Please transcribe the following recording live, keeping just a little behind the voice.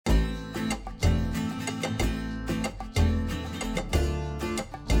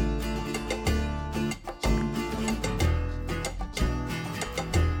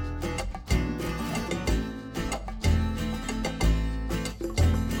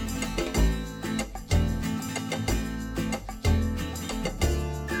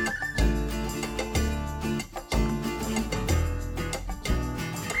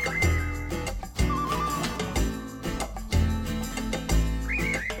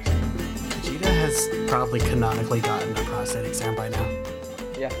he's probably canonically gotten a prostate exam by now.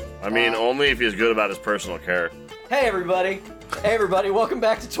 Yeah. I mean, only if he's good about his personal care. Hey everybody! Welcome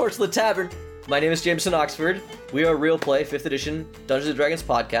back to Torchlit Tavern. My name is Jameson Oxford. We are Real Play 5th edition Dungeons & Dragons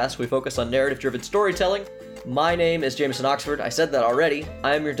podcast. We focus on narrative-driven storytelling. My name is Jameson Oxford. I said that already.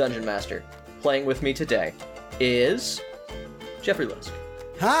 I am your Dungeon Master. Playing with me today is Jeffrey Lusk.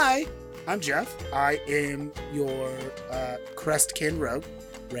 Hi, I'm Jeff. I am your Crestkin rogue,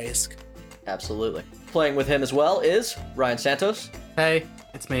 Raisk. Absolutely. Playing with him as well is Ryan Santos. Hey,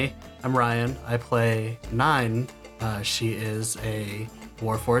 it's me. I'm Ryan. I play Nine. She is a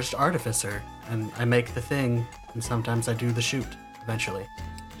Warforged artificer, and I make the thing, and sometimes I do the shoot, eventually.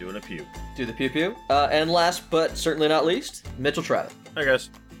 Doing a pew. Do the pew-pew. And last but certainly not least, Mitchell Travis. Hi, guys.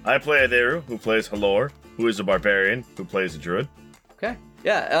 I play Aderu, who plays Halor, who is a barbarian, who plays a druid. Okay.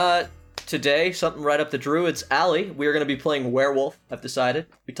 Yeah, today, something right up the druid's alley. We are going to be playing Werewolf, I've decided.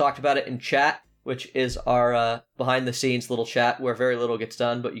 We talked about it in chat, which is our behind-the-scenes little chat where very little gets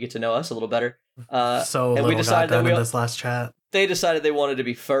done, but you get to know us a little better. So and little got done in this last chat. They decided they wanted to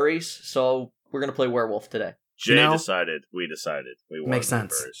be furries, so we're going to play Werewolf today. Jay decided. We decided. We wanted Makes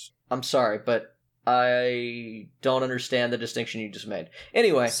sense. Furries. I'm sorry, but I don't understand the distinction you just made.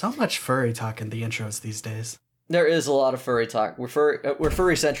 Anyway. So much furry talk in the intros these days. There is a lot of furry talk. We're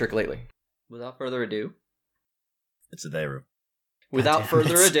furry-centric lately. Without further ado. It's Aderu. Without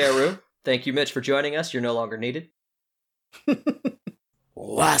further ado, thank you, Mitch, for joining us. You're no longer needed.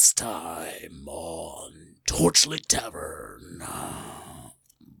 Last time on Torchlit Tavern,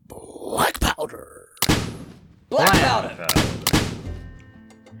 Black Powder. Black powder!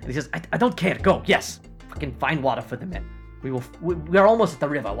 He says, I don't care. Go. Yes. Fucking find water for the men. We are almost at the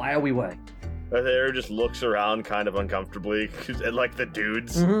river. Why are we worried? Aderu just looks around kind of uncomfortably at, like, the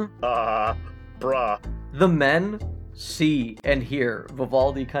dudes. Bruh. The men see and hear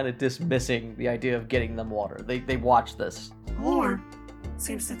Vivaldi kind of dismissing the idea of getting them water. They watch this. Lore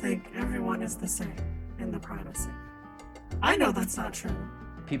seems to think everyone is the same in the privacy. I know that's not true.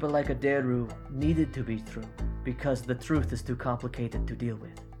 People like Aderu needed to be true because the truth is too complicated to deal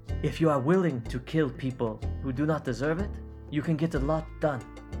with. If you are willing to kill people who do not deserve it, you can get a lot done.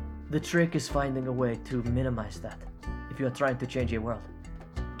 The trick is finding a way to minimize that if you are trying to change your world.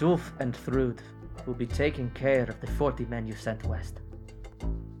 Dulf and Thrud will be taking care of the 40 men you sent west.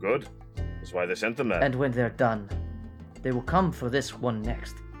 Good. That's why they sent them there. And when they're done, they will come for this one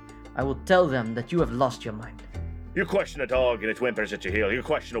next. I will tell them that you have lost your mind. You question a dog and it whimpers at your heel. You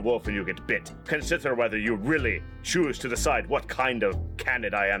question a wolf and you get bit. Consider whether you really choose to decide what kind of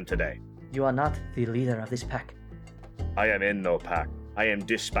candidate I am today. You are not the leader of this pack. I am in no pack. I am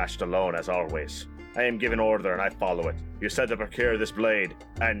dispatched alone as always. I am given order and I follow it. You said to procure this blade,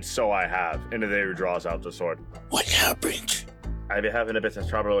 and so I have. And Aderu draws out the sword. What happened? I be having a bit of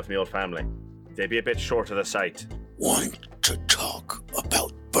trouble with my old family. They be a bit short of the sight. Want to talk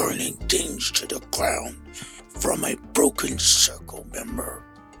about burning things to the ground from a broken circle member.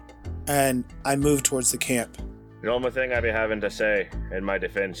 And I move towards the camp. The only thing I be having to say in my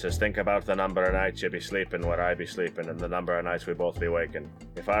defense is think about the number of nights you be sleeping where I be sleeping and the number of nights we both be waking.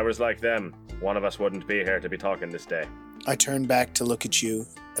 If I was like them, one of us wouldn't be here to be talking this day. I turn back to look at you,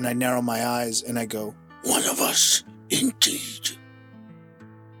 and I narrow my eyes, and I go, one of us, indeed.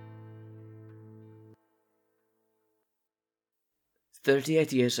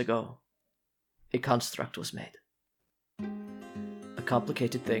 "38 years ago, a construct was made. A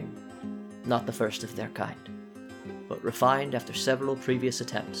complicated thing, not the first of their kind, but refined after several previous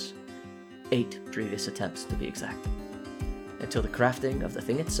attempts, 8 previous attempts to be exact, until the crafting of the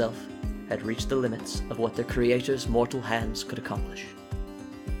thing itself had reached the limits of what their creator's mortal hands could accomplish.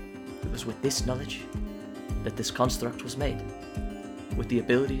 It was with this knowledge that this construct was made, with the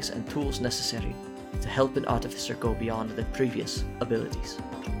abilities and tools necessary to help an artificer go beyond their previous abilities.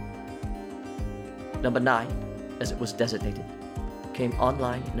 Number 9, as it was designated, came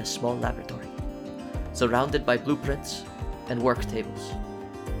online in a small laboratory, surrounded by blueprints and work tables,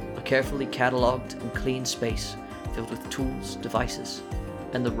 a carefully catalogued and clean space filled with tools, devices,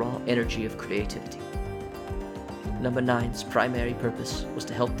 and the raw energy of creativity. Number 9's primary purpose was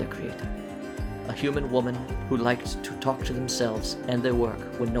to help their creator, a human woman who liked to talk to themselves and their work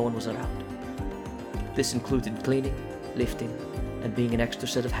when no one was around. This included cleaning, lifting, and being an extra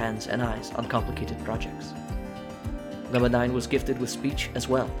set of hands and eyes on complicated projects. Number 9 was gifted with speech as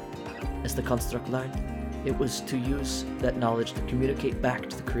well. As the construct learned, it was to use that knowledge to communicate back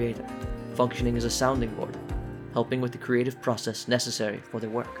to the creator, functioning as a sounding board, helping with the creative process necessary for their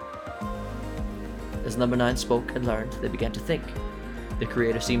work. As Number 9 spoke and learned, they began to think. The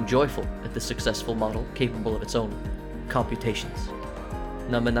creator seemed joyful at the successful model capable of its own computations.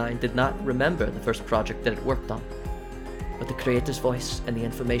 Number 9 did not remember the first project that it worked on, but the creator's voice and the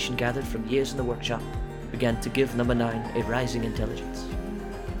information gathered from years in the workshop began to give Number 9 a rising intelligence.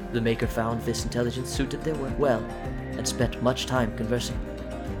 The maker found this intelligence suited their work well and spent much time conversing.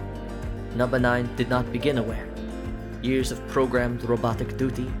 Number 9 did not begin aware. Years of programmed robotic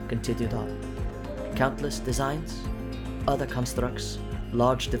duty continued on. Countless designs, other constructs,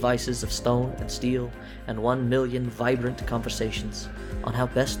 large devices of stone and steel, and 1 million vibrant conversations on how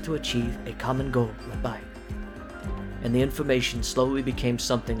best to achieve a common goal went by. And the information slowly became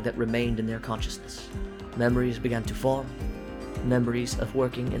something that remained in their consciousness. Memories began to form, memories of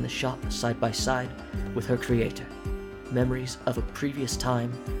working in the shop side by side with her creator, memories of a previous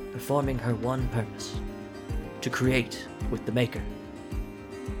time performing her one purpose, to create with the maker.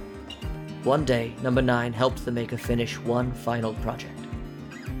 One day, Number 9 helped the maker finish one final project,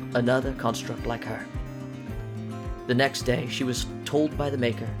 another construct like her. The next day, she was told by the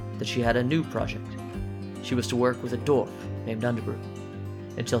maker that she had a new project. She was to work with a dwarf named Underbrew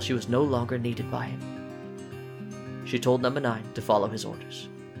until she was no longer needed by him. She told Number 9 to follow his orders.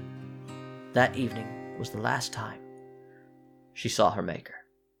 That evening was the last time she saw her maker.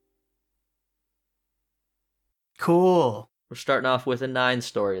 Cool. We're starting off with a 9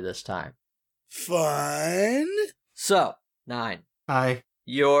 story this time. Fun. So, 9. Hi.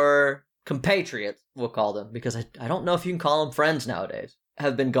 Your compatriots, we'll call them, because I don't know if you can call them friends nowadays,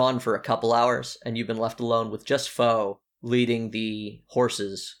 have been gone for a couple hours, and you've been left alone with just Foe leading the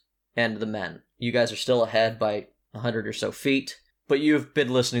horses and the men. You guys are still ahead by 100 or so feet, but you've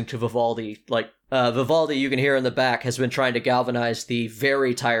been listening to Vivaldi. Vivaldi, you can hear in the back, has been trying to galvanize the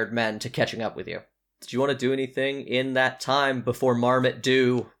very tired men to catching up with you. Do you want to do anything in that time before Marmot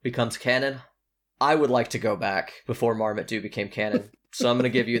Dew becomes canon? I would like to go back before Marmot Dew became canon, so I'm going to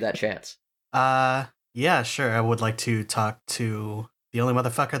give you that chance. Yeah, sure. I would like to talk to the only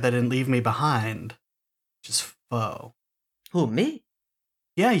motherfucker that didn't leave me behind, which is Foe. Who, me?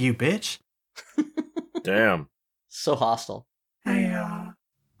 Yeah, you bitch. Damn. So hostile. Hey,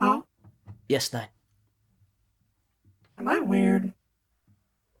 oh, Yes, 9. am I weird?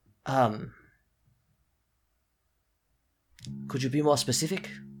 Could you be more specific?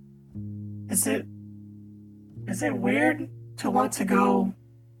 Is it weird to want to go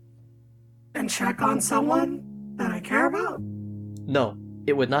and check on someone that I care about? No,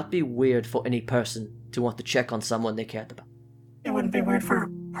 it would not be weird for any person to want to check on someone they cared about. It wouldn't be weird for a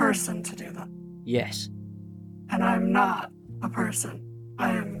person to do that. Yes. And I'm not a person.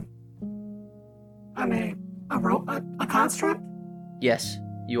 I'm a construct? Yes,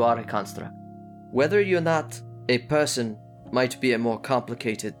 you are a construct. Whether you're not a person might be a more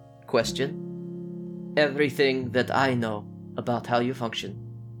complicated question. Everything that I know about how you function,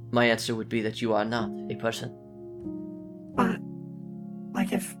 my answer would be that you are not a person. But,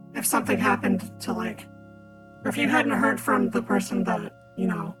 like, if something happened to, like, or if you hadn't heard from the person that,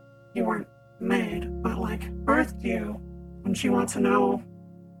 you weren't made, but, like, birthed you, wouldn't you want to know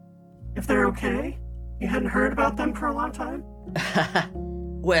if they're okay? You hadn't heard about them for a long time?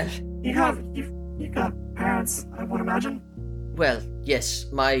 Well, You've got parents, I would imagine. well, yes,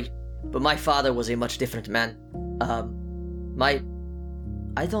 my father was a much different man.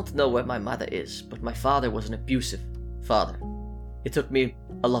 I don't know where my mother is, but my father was an abusive father. It took me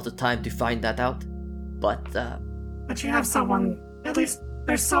a lot of time to find that out, but But you have someone, at least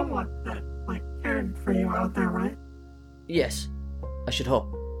there's someone that, like, cared for you out there, right? yes, I should hope.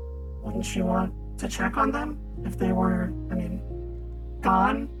 Wouldn't you want to check on them if they were,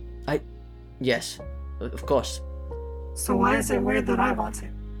 gone? Yes, of course. So why is it weird that I want to?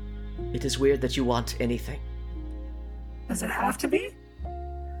 It is weird that you want anything. Does it have to be?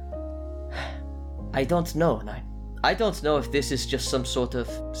 I don't know, Nine. I don't know if this is just some sort of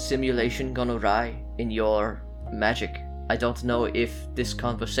simulation gone awry in your magic. I don't know if this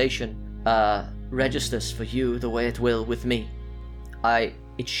conversation registers for you the way it will with me.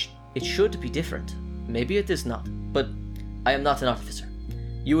 It should be different. Maybe it is not, but I am not an artificer.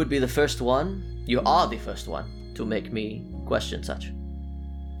 You are the first one to make me question such.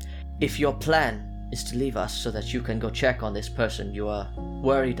 If your plan is to leave us so that you can go check on this person you are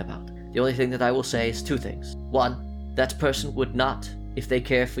worried about, the only thing that I will say is 2 things. 1, that person would not, if they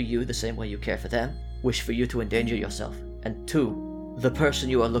care for you the same way you care for them, wish for you to endanger yourself. And 2, the person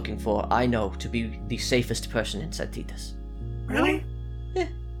you are looking for I know to be the safest person in Santitas. Really?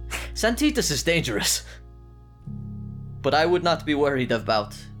 Santitas is dangerous. But I would not be worried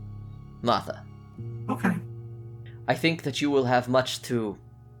about Martha. Okay. I think that you will have much to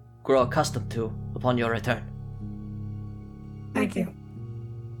grow accustomed to upon your return. Thank you.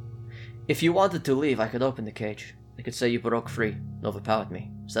 If you wanted to leave, I could open the cage. They could say you broke free and overpowered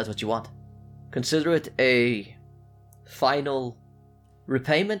me. Is that what you want? Consider it a final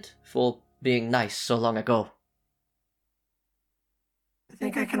repayment for being nice so long ago. I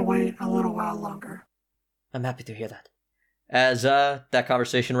think I can wait a little while longer. I'm happy to hear that. As that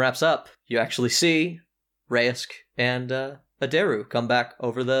conversation wraps up, you actually see Raysk and Adaru come back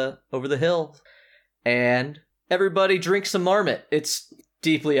over the hill, and everybody drinks some marmot. It's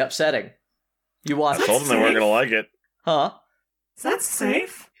deeply upsetting. You watch. I told them they weren't gonna like it. Huh? Is that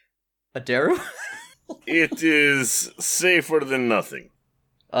safe? Adaru? It is safer than nothing.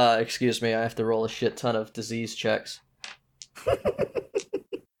 Excuse me, I have to roll a shit ton of disease checks.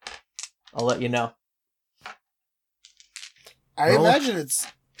 I'll let you know. I Roll. imagine it's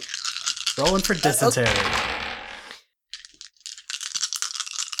Rolling for dysentery.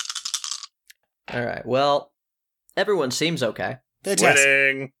 Alright, well, everyone seems okay. fantastic.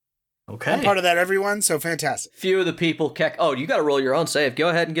 Winning. Okay. I'm part of that, everyone, so fantastic. Few of the people Oh, you gotta roll your own save. Go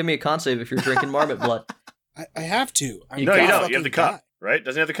ahead and give me a con save if you're drinking marmot blood. I have to. I'm No, you gonna don't. You fucking have the cup, die. right?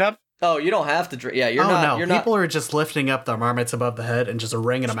 Doesn't he have the cup? Oh, you don't have to drink. Yeah, you're oh not. no, You're people are just lifting up their marmots above the head and just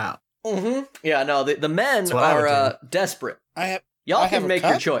wringing them out. Mm-hmm. Yeah, no, the men That's what I would are desperate. Y'all I can have a make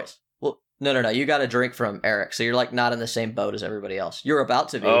your cup? choice. Well, no. You got to drink from Eric, so you're like not in the same boat as everybody else. You're about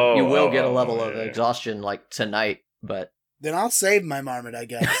to be. Oh, you will oh, get a oh, level yeah, of yeah. exhaustion like tonight, but. Then I'll save my marmot, I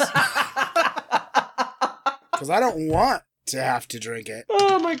guess, because I don't want to have to drink it,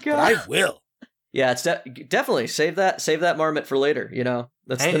 Oh my but god! I will. Yeah, it's definitely save that marmot for later. You know,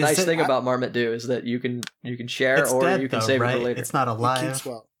 that's Hey, the is nice it- thing about marmot dew is that you can share It's or dead you can though, save right? it for later. It's not It alive. keeps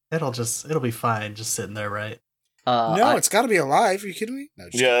well. It'll be fine, just sitting there, right? No, it's got to be alive. Are you kidding me? No,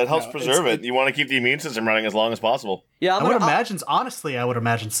 just Yeah, kidding. it helps No, preserve it. You want to keep the immune system running as long as possible. yeah. I would imagine, honestly, I would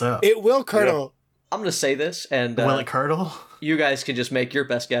imagine so. It will curdle. I'm gonna say this, and Will it curdle? you guys can just make your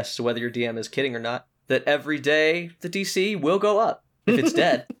best guess as to whether your DM is kidding or not. That every day the DC will go up if it's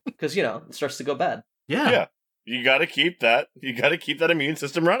dead, because it starts to go bad. Yeah. Yeah. You got to keep that. You got to keep that immune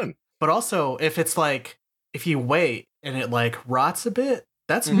system running. But also, if it's like, if you wait and it like rots a bit,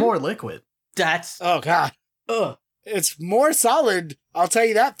 that's Mhm. more liquid. That's Oh god, ugh. it's more solid. I'll tell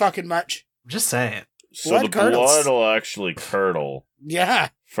you that fucking much. I'm just saying. So Blood the curdles. blood will actually curdle Yeah.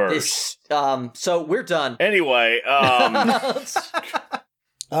 first. This, so we're done. Anyway, Yeah, it's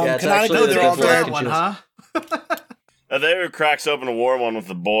Canonically, actually they're the all before dead. I One, choose. huh? there cracks open a war one with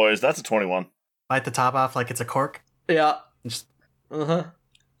the boys. That's a 21. Bite the top off like it's a cork. Yeah. Just Uh-huh. Just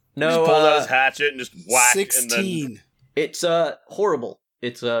No, pull out his hatchet and just whack. 16. And then, it's horrible.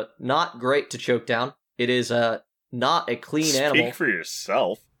 It's not great to choke down. It is not a clean speak animal. for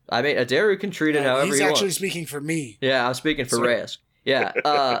yourself. I mean, Adaru can treat it however He's he actually wants. speaking for me. Yeah, I'm speaking for Sorry. Reyes.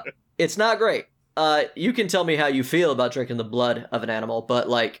 Yeah, it's not great. You can tell me how you feel about drinking the blood of an animal, but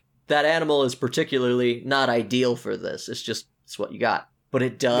like that animal is particularly not ideal for this. It's what you got. But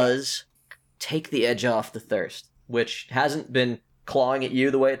it does take the edge off the thirst, which hasn't been clawing at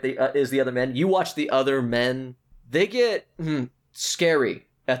you the way it is the other men. You watch the other men; they get scary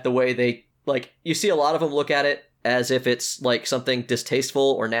at the way they like. You see a lot of them look at it as if it's like something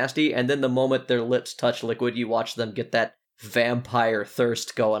distasteful or nasty, and then the moment their lips touch liquid, you watch them get that vampire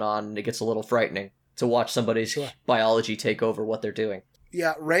thirst going on, and it gets a little frightening to watch somebody's biology take over what they're doing.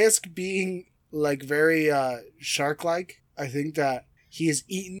 Yeah, Reyes being like very shark-like. I think that he has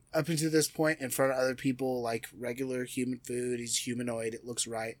eaten up until this point in front of other people like regular human food. He's humanoid. It looks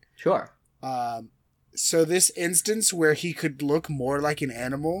right. Sure. So this instance where he could look more like an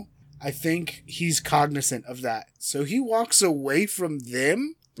animal, I think he's cognizant of that. So he walks away from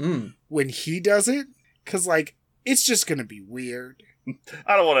them when he does it, because like it's just gonna be weird.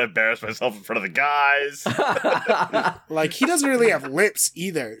 I don't want to embarrass myself in front of the guys. Like he doesn't really have lips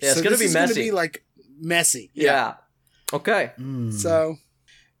either. Yeah, it's so gonna this be is messy. gonna be like messy. Yeah. Okay. mm. So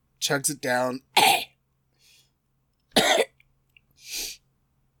chugs it down.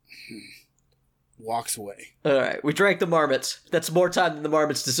 Walks away. All right. We drank the marmots. That's more time than the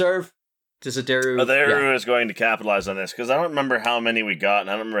marmots deserve. Does Adaru? Adaru is going to capitalize on this because I don't remember how many we got, and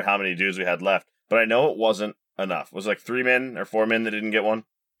I don't remember how many dudes we had left. But I know it wasn't enough. It was like 3 men or 4 men that didn't get one.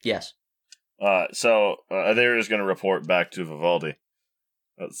 Yes. So Adaru is going to report back to Vivaldi.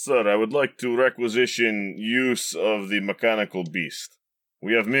 Sir, I would like to requisition use of the mechanical beast.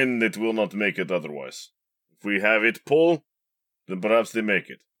 We have men that will not make it otherwise. If we have it pull, then perhaps they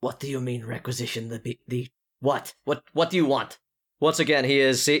make it. What do you mean requisition the what? What do you want? Once again,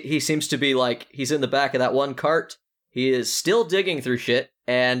 he seems to be like he's in the back of that one cart. He is still digging through shit,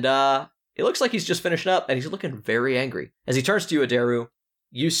 and it looks like he's just finishing up, and he's looking very angry. As he turns to you, Adaru,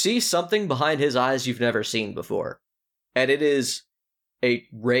 you see something behind his eyes you've never seen before, and it is a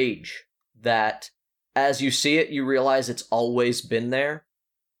rage that as you see it, you realize it's always been there,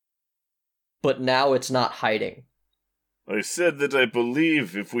 but now it's not hiding. I said that I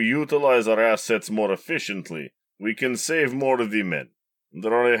believe if we utilize our assets more efficiently, we can save more of the men.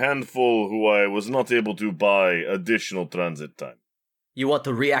 There are a handful who I was not able to buy additional transit time. You want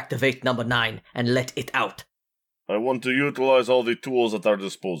to reactivate number 9 and let it out. I want to utilize all the tools at our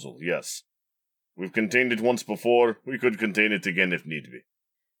disposal, yes. We've contained it once before, we could contain it again if need be.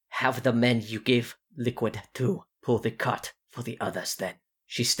 Have the men you gave liquid to pull the cut for the others then.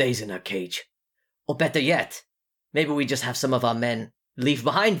 She stays in her cage. Or better yet, maybe we just have some of our men leave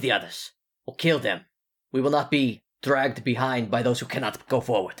behind the others, or kill them. We will not be dragged behind by those who cannot go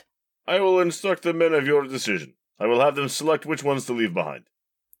forward. I will instruct the men of your decision. I will have them select which ones to leave behind.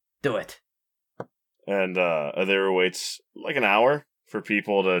 Do it. And there awaits like an hour for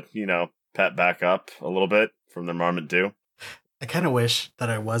people to, pet back up a little bit from their marmot dew. I kind of wish that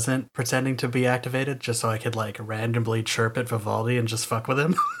I wasn't pretending to be activated just so I could, randomly chirp at Vivaldi and just fuck with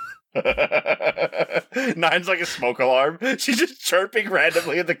him. 9's like a smoke alarm. She's just chirping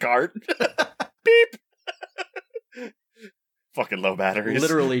randomly in the cart. Beep! Fucking low batteries.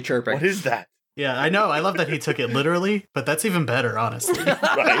 Literally chirping. What is that? Yeah, I know. I love that he took it literally, but that's even better, honestly.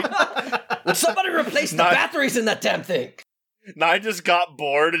 Right? Would somebody replace the batteries in that damn thing? 9 just got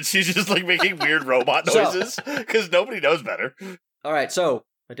bored and she's just making weird robot noises because nobody knows better. All right, so,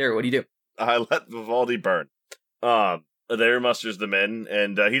 Adair, what do you do? I let Vivaldi burn. Adair musters the men,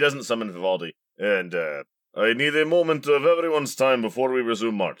 and he doesn't summon Vivaldi. And I need a moment of everyone's time before we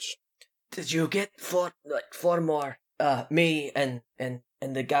resume march. Did you get four more? Me and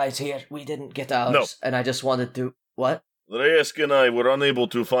the guys here, we didn't get ours. No. And I just wanted to... What? Reyes and I were unable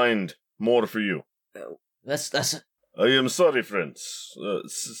to find more for you. That's... I am sorry, friends.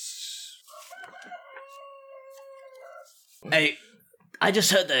 Hey, I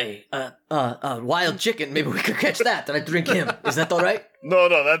just heard a wild chicken. Maybe we could catch that and I drink him. Is that all right? No,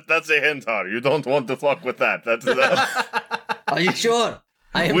 that's a hentar. You don't want to fuck with that. That's Are you sure?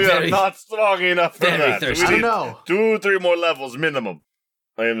 I am we very... are not strong enough for very that. thirsty. We I need don't know. 2-3 more levels minimum.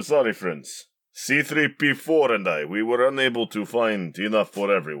 I am sorry, friends. C3P4 and I, we were unable to find enough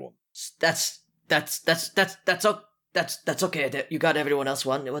for everyone. That's okay. You got everyone else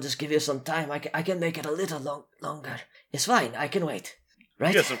one. We'll just give you some time. I can make it a little longer. It's fine. I can wait.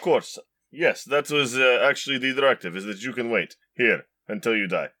 Right? Yes, of course. Yes, that was actually the directive, is that you can wait here until you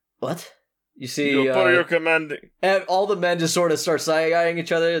die. What? You see, Your commanding... and all the men just sort of start side-eyeing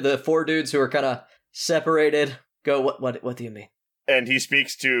each other. The 4 dudes who are kind of separated go, what do you mean? And he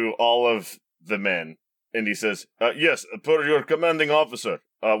speaks to all of the men, and he says, yes, per your commanding officer,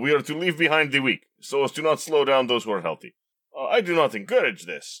 we are to leave behind the weak, so as to not slow down those who are healthy. I do not encourage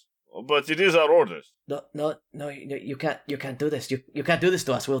this, but it is our orders. No, you can't do this. You can't do this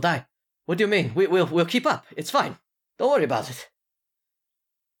to us. We'll die. What do you mean? We'll keep up. It's fine. Don't worry about it.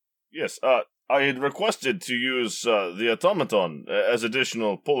 Yes, I had requested to use the automaton as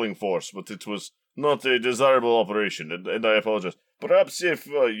additional pulling force, but it was not a desirable operation, and I apologize. Perhaps if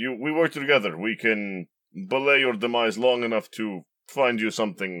we work together, we can belay your demise long enough to find you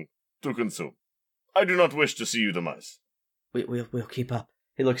something to consume. I do not wish to see you demise. We'll keep up.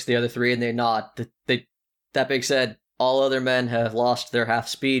 He looks at the other 3 and they nod. That being said, all other men have lost their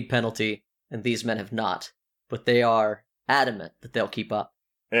half-speed penalty, and these men have not. But they are adamant that they'll keep up.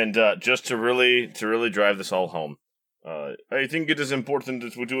 And just to really drive this all home, I think it is important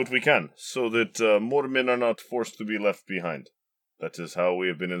that we do what we can, so that more men are not forced to be left behind. That is how we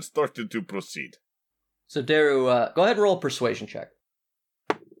have been instructed to proceed. So Daru, go ahead and roll a persuasion check.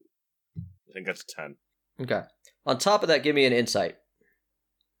 I think that's a 10. Okay. On top of that, give me an insight.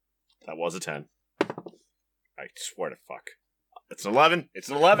 That was a 10. I swear to fuck. It's an 11. It's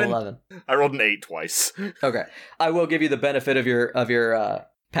an 11. 11. I rolled an 8 twice. Okay. I will give you the benefit of your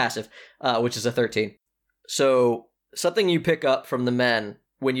passive, which is a 13. So something you pick up from the men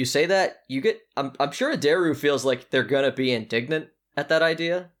when you say that, you get. I'm sure Adaru feels like they're gonna be indignant at that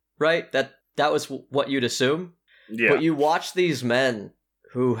idea, right? That was what you'd assume. Yeah. But you watch these men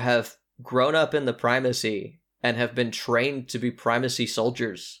who have grown up in the primacy and have been trained to be primacy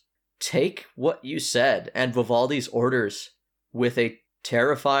soldiers take what you said and Vivaldi's orders with a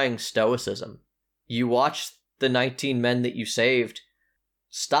terrifying stoicism. You watch the 19 men that you saved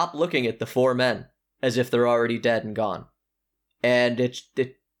stop looking at the 4 men as if they're already dead and gone. And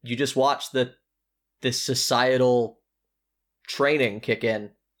you just watch this societal training kick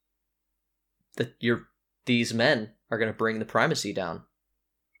in that these men are going to bring the primacy down.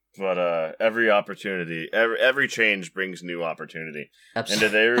 But every opportunity, every change brings new opportunity. Absolutely.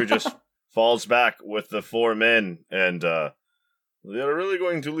 And Adaru just falls back with the 4 men, and they are really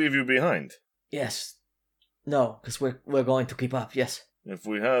going to leave you behind. Yes, No, because we're going to keep up, yes. If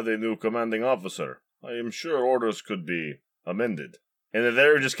we had a new commanding officer, I am sure orders could be amended. And the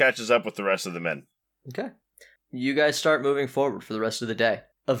there just catches up with the rest of the men. Okay. You guys start moving forward for the rest of the day.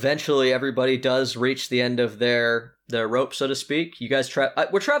 Eventually, everybody does reach the end of their rope, so to speak. You guys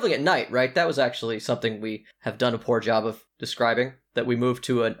we're traveling at night, right? That was actually something we have done a poor job of describing, that we moved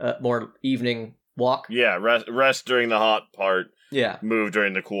to a more evening walk. Yeah, rest during the hot part. Yeah. Move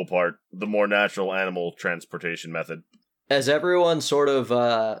during the cool part. The more natural animal transportation method. As everyone sort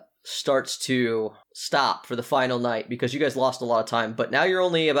of starts to stop for the final night, because you guys lost a lot of time, but now you're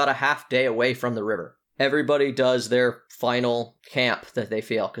only about a half day away from the river. Everybody does their final camp that they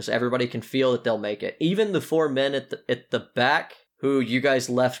feel, because everybody can feel that they'll make it. Even the 4 men at the back, who you guys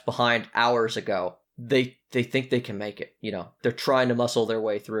left behind hours ago, they think they can make it. You know, they're trying to muscle their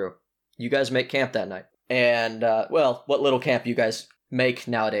way through. You guys make camp that night. And, well, what little camp you guys make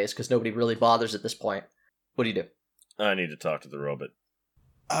nowadays, because nobody really bothers at this point. What do you do? I need to talk to the robot.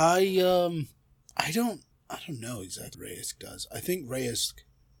 I don't know exactly what Reyes does. I think Reyes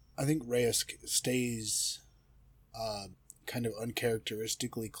stays kind of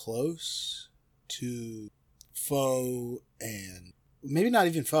uncharacteristically close to Foe, and maybe not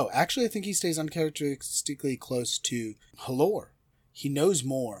even Foe. Actually, I think he stays uncharacteristically close to Halor. He knows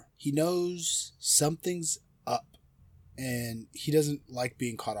more. He knows something's up, and he doesn't like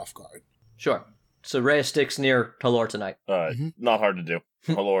being caught off guard. Sure. So Rhea sticks near Halor tonight. Not hard to do.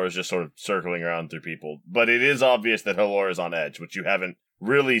 Halor is just sort of circling around through people. But it is obvious that Halor is on edge, which you haven't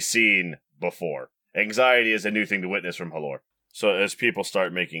really seen before. Anxiety is a new thing to witness from Halor. So as people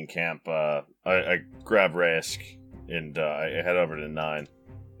start making camp, I grab Reyes and I head over to 9.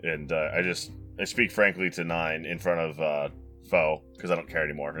 And I speak frankly to 9 in front of Foe, because I don't care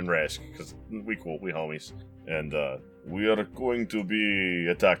anymore, and Reyes, because we homies. And we are going to be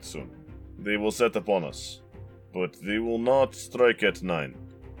attacked soon. They will set upon us, but they will not strike at 9.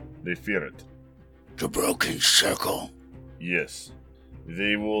 They fear it. The broken circle. Yes.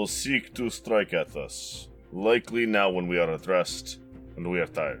 They will seek to strike at us, likely now when we are at rest and we are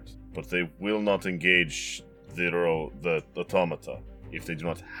tired. But they will not engage the automata if they do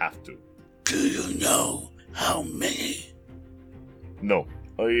not have to. Do you know how many? No.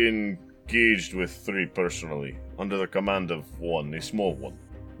 I engaged with 3 personally, under the command of 1, a small one.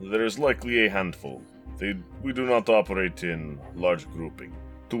 There is likely a handful. We do not operate in large grouping.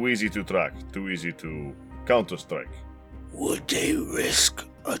 Too easy to track, too easy to counter-strike. Would they risk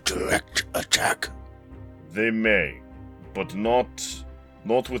a direct attack? They may, but not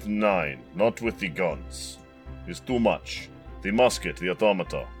with 9, not with the guns. It's too much. The musket, the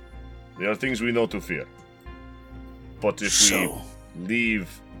automata. They are things we know to fear. But if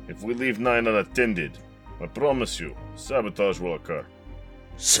we leave 9 unattended, I promise you, sabotage will occur.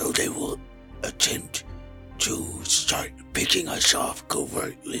 So they will attempt to start picking us off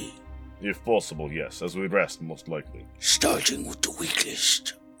covertly. If possible, yes, as we rest, most likely. Starting with the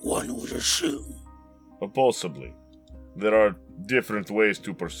weakest, one would assume. Possibly. There are different ways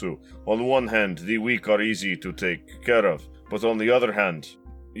to pursue. On one hand, the weak are easy to take care of, but on the other hand,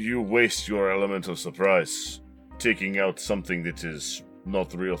 you waste your element of surprise, taking out something that is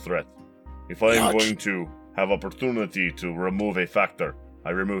not a real threat. If I am going to have opportunity to remove a factor, I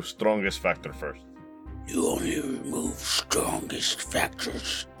remove strongest factor first. You only remove strongest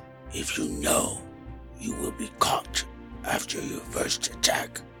factors if you know you will be caught after your first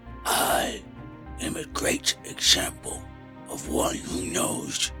attack. I am a great example of one who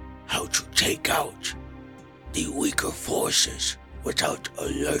knows how to take out the weaker forces without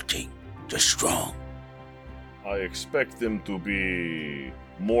alerting the strong. I expect them to be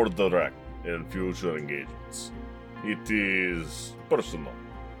more direct in future engagements. It is personal.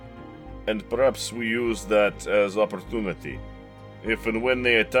 And perhaps we use that as opportunity. If and when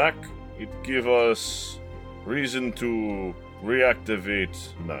they attack, it gives us reason to reactivate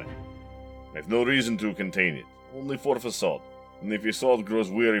 9. I have no reason to contain it, only for facade. And the facade grows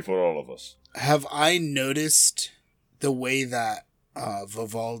weary for all of us. Have I noticed the way that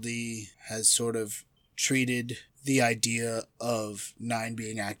Vivaldi has sort of treated the idea of 9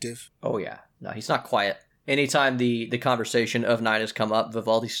 being active? Oh yeah. No, he's not quiet. Anytime the conversation of 9 has come up,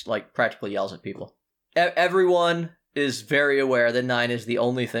 Vivaldi practically yells at people. Everyone is very aware that 9 is the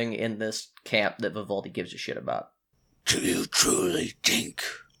only thing in this camp that Vivaldi gives a shit about. Do you truly think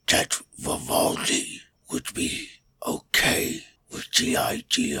that Vivaldi would be okay with the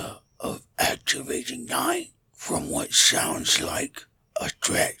idea of activating 9 from what sounds like a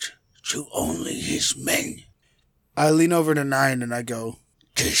threat to only his men? I lean over to 9 and I go,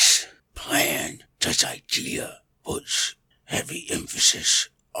 this idea puts heavy emphasis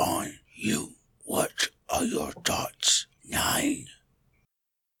on you. What are your thoughts, 9? I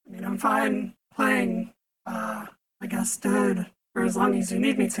mean, I'm fine playing, I guess, dead for as long as you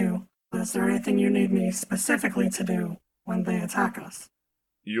need me to. But is there anything you need me specifically to do when they attack us?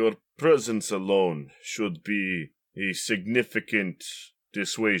 Your presence alone should be a significant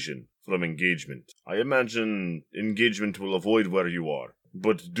dissuasion from engagement. I imagine engagement will avoid where you are,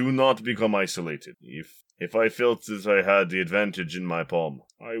 but do not become isolated. If I felt that I had the advantage in my palm,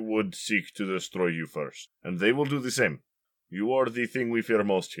 I would seek to destroy you first, and they will do the same. You are the thing we fear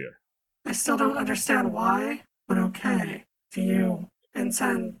most here. I still don't understand why, but okay. Do you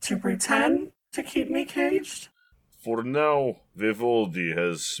intend to pretend to keep me caged? For now, Vivaldi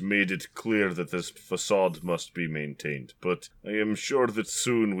has made it clear that this facade must be maintained, but I am sure that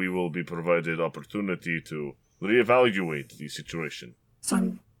soon we will be provided opportunity to reevaluate the situation. So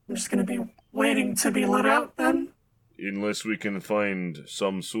I'm just gonna be waiting to be let out then? Unless we can find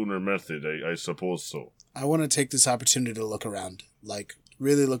some sooner method, I suppose so. I want to take this opportunity to look around. Like,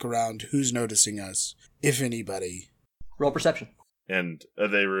 really look around. Who's noticing us? If anybody. Roll perception. And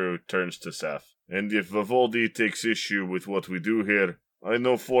Aderu turns to Saf. And if Vivaldi takes issue with what we do here, I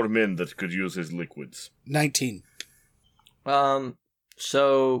know 4 men that could use his liquids. 19.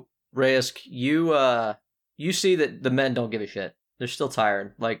 So, Reyes, you see that the men don't give a shit. They're still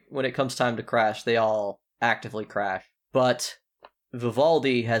tired. Like, when it comes time to crash, they all actively crash. But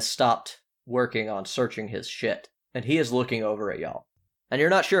Vivaldi has stopped working on searching his shit, and he is looking over at y'all. And you're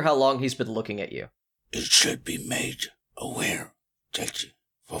not sure how long he's been looking at you. It should be made aware that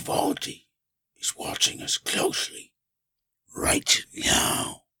Vivaldi is watching us closely right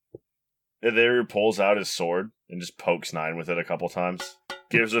now. Aderu pulls out his sword and just pokes 9 with it a couple times.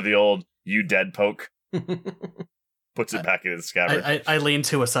 Gives her the old, you dead poke. Puts it back in its scabbard. I lean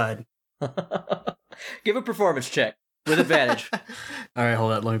to a side. Give a performance check with advantage. All right,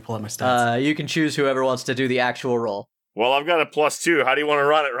 hold on. Let me pull out my stats. You can choose whoever wants to do the actual roll. Well, I've got a +2. How do you want to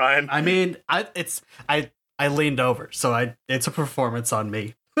run it, Ryan? I mean, I leaned over, so it's a performance on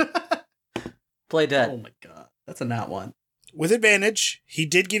me. Play dead. Oh my god, that's a nat 1. With advantage. He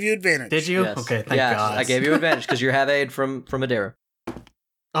did give you advantage. Did you? Yes. Okay, thank God. I gave you advantage because you have aid from Adara.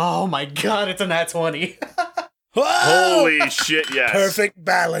 Oh my god, it's a nat 20. Holy shit, yes. Perfect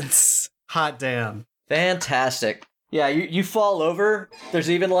balance. Hot damn. Fantastic. Yeah, you fall over. There's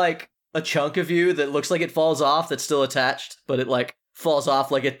even like a chunk of you that looks like it falls off that's still attached, but it like falls off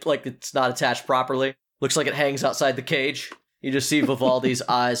like it's not attached properly. Looks like it hangs outside the cage. You just see Vivaldi's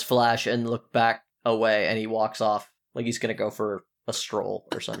eyes flash and look back away, and he walks off like he's gonna go for a stroll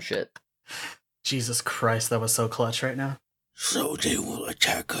or some shit. Jesus Christ, that was so clutch right now. So they will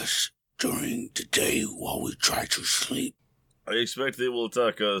attack us during the day while we try to sleep. I expect they will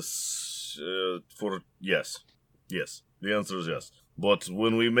attack us yes. Yes. The answer is yes. But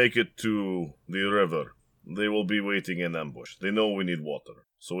when we make it to the river, they will be waiting in ambush. They know we need water.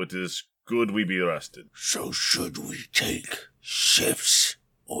 So it is good we be rested. So should we take shifts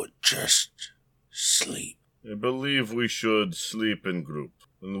or just sleep? I believe we should sleep in group.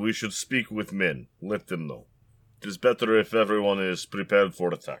 And we should speak with men. Let them know. It is better if everyone is prepared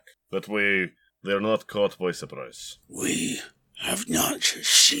for attack. That way, they are not caught by surprise. We have not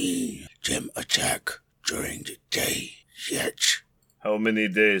seen them attack during the day yet. How many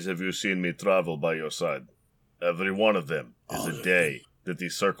days have you seen me travel by your side? Every one of them is a day that the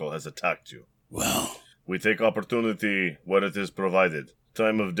circle has attacked you. Well, we take opportunity where it is provided.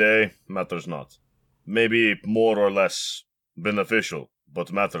 Time of day matters not. Maybe more or less beneficial,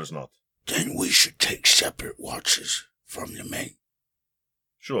 but matters not. Then we should take separate watches from the men.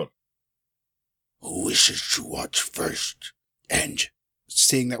 Sure. Who wishes to watch first? And,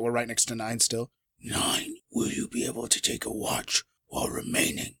 seeing that we're right next to 9 still. 9, will you be able to take a watch while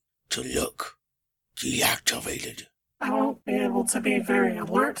remaining to look deactivated? I won't be able to be very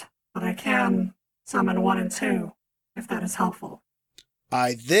alert, but I can summon 1 and 2, if that is helpful.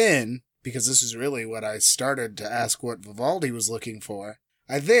 I then, because this is really what I started to ask what Vivaldi was looking for,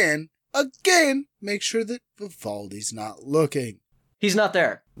 I then, again, make sure that Vivaldi's not looking. He's not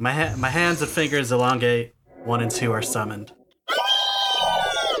there. My hands and fingers elongate. 1 and 2 are summoned.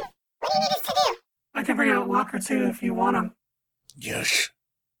 I can bring out Walker too if you want him. Yes.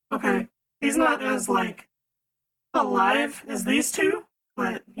 Okay. He's not as, alive as these two,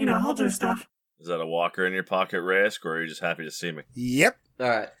 but, he'll do stuff. Is that a walker in your pocket, Rask, or are you just happy to see me? Yep.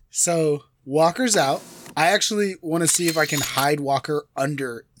 Alright. So, Walker's out. I actually want to see if I can hide Walker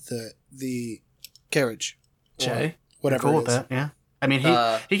under the carriage. Jay? Whatever cool it with is. that, yeah. I mean,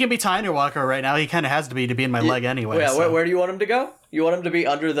 he can be tying your Walker right now. He kind of has to be in my leg anyway. Yeah, so. where do you want him to go? You want him to be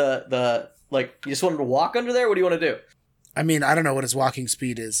under the you just want him to walk under there? What do you want to do? I mean, I don't know what his walking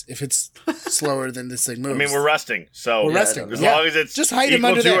speed is. If it's slower than this thing I moves. mean, we're resting, so We're resting. as Yeah. long as it's Just hide him equal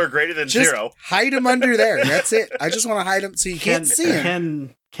under to there. or greater than Just 0. hide him under there. That's it. I just want to hide him so you can't see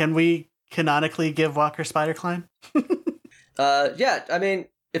him. Can we canonically give Walker spider climb? Yeah, I mean,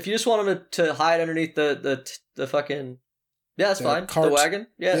 if you just want him to hide underneath the fucking... Yeah, that's The fine. cart. The wagon?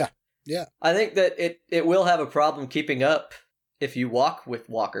 Yeah. I think that it will have a problem keeping up if you walk with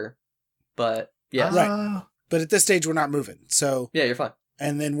Walker, but yeah. Right. But at this stage, we're not moving. So, Yeah, you're fine.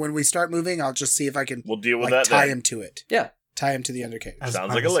 and then when we start moving, I'll just see if I can We'll deal with like, that tie then. him to it. Yeah. Tie him to the undercave. As Sounds part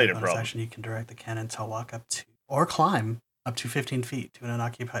like of a the later bonus problem. action, you can direct the cannon to walk up to or climb up to 15 feet to an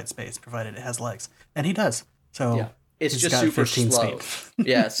unoccupied space, provided it has legs, and he does. So Yeah. It's he's just got super 15 slow. speed.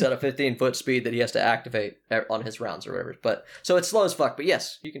 Yeah, it's at a 15-foot speed that he has to activate on his rounds or whatever. But so it's slow as fuck. But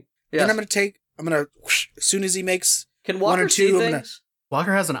yes, you can. Yes. Then I'm gonna whoosh, as soon as he makes Can one Walker or see two, I'm gonna- things?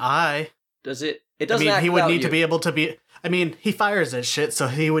 Walker has an eye. Does it? It I doesn't. mean, act he would without need you. to be able to be. I mean, he fires at shit, so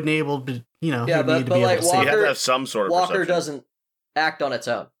he would need able to. Yeah, he'd but- need to but be like able to see. You have Walker- to have some sort of Walker perception. doesn't act on its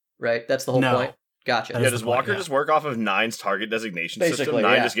own, right? That's the whole No. point. Gotcha. That Yeah, is does the point, Walker yeah. just work off of 9's target designation system? Basically,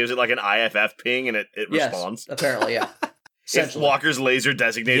 9 yeah. just gives it like an IFF ping and it Yes, responds. apparently, yeah. If Essentially. Walker's laser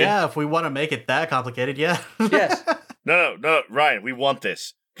designated. Yeah, if we want to make it that complicated, yeah. Yes. No, Ryan, we want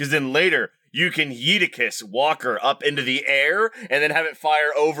this. Because then later, you can Yeeticus Walker up into the air and then have it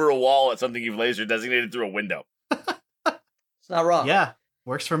fire over a wall at something you've laser designated through a window. It's not wrong. Yeah,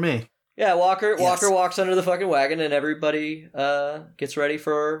 works for me. Yeah, Walker Yes. walks under the fucking wagon and everybody gets ready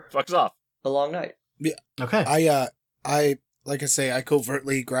for Fucks off. a long night. Okay. I like I say, I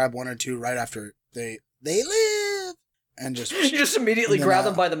covertly grab one or two right after they live and just You just immediately And then, grab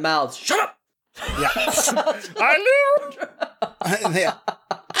them by the mouths. Shut up! yeah. I knew! yeah.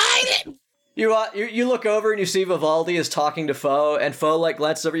 You look over and you see Vivaldi is talking to Foe, and Foe like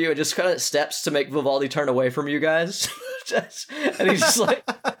glances over you and just kind of steps to make Vivaldi turn away from you guys. And he's just like,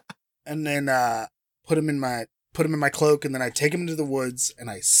 And then put him in my cloak, and then I take him into the woods and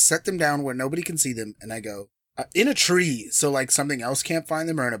I set them down where nobody can see them, and I go in a tree so like something else can't find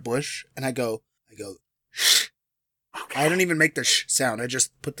them, or in a bush, and I go shh. I don't even make the shh sound. I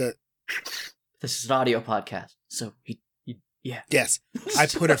just put the This is an audio podcast, so yeah. yes. I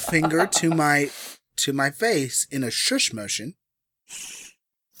put a finger to my face in a shush motion,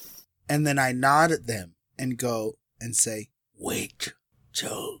 and then I nod at them and go and say, Wait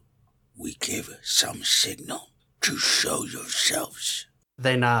till we give some signal to show yourselves.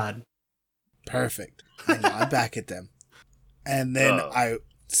 They nod. perfect. I nod back at them, and then I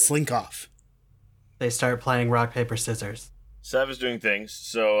slink off. They start playing rock, paper, scissors. Sev is doing things,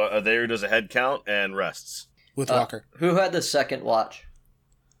 so Adair does a head count and rests. With Walker. who had the second watch?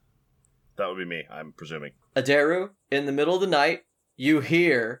 That would be me, I'm presuming. Adaru, in the middle of the night, you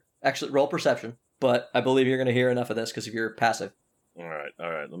hear, actually roll perception, but I believe you're going to hear enough of this because of your passive. Alright.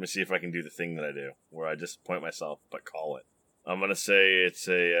 Let me see if I can do the thing that I do, where I just point myself, but call it. I'm going to say it's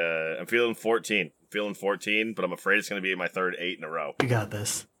I'm feeling 14. I'm feeling 14, but I'm afraid it's going to be my third 8 in a row. You got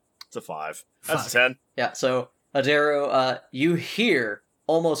this. It's a 5. That's Fuck. a 10. Yeah, so Adaru, you hear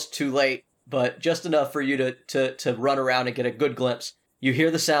almost too late, but just enough for you to run around and get a good glimpse. You hear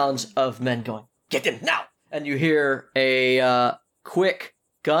the sounds of men going, "Get them now!" And you hear a quick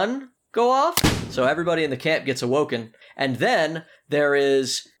gun go off, so everybody in the camp gets awoken. And then there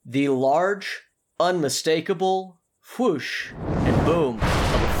is the large, unmistakable whoosh and boom of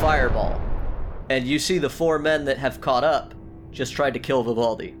a fireball. And you see the 4 men that have caught up just tried to kill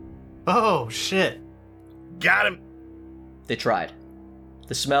Vivaldi. Oh, shit. Got him! They tried.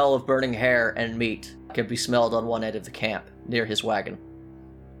 The smell of burning hair and meat could be smelled on one end of the camp, near his wagon.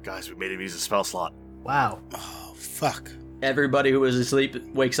 Guys, we made him use a spell slot. Wow. Oh, fuck. Everybody who was asleep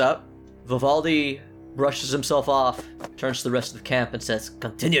wakes up. Vivaldi brushes himself off, turns to the rest of the camp and says,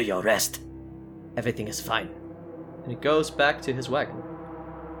 "Continue your rest. Everything is fine." And he goes back to his wagon,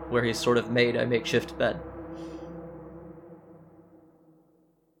 where he's sort of made a makeshift bed.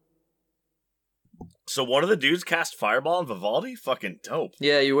 So one of the dudes cast Fireball on Vivaldi? Fucking dope.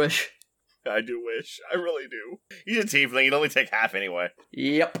 Yeah, you wish. I do wish. I really do. He's a tiefling. He'd only take half anyway.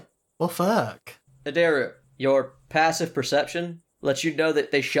 Yep. Well, fuck. Adaru, your passive perception lets you know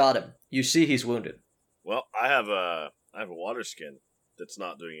that they shot him. You see he's wounded. Well, I have a water skin that's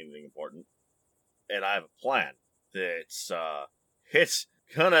not doing anything important. And I have a plan that's, it's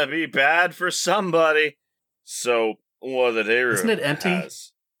gonna be bad for somebody. So, what the Adaru Isn't it empty?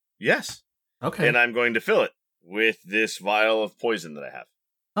 has... Yes. Okay. And I'm going to fill it with this vial of poison that I have.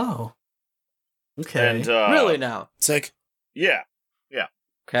 Oh. Okay. And, Really now? Sick. Yeah.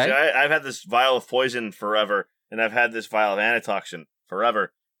 Okay. See, I've had this vial of poison forever, and I've had this vial of antitoxin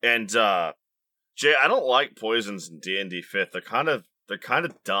forever, and Jay, I don't like poisons in D&D 5th. They're kind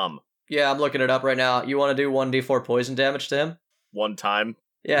of dumb. Yeah, I'm looking it up right now. You want to do 1d4 poison damage to him? One time.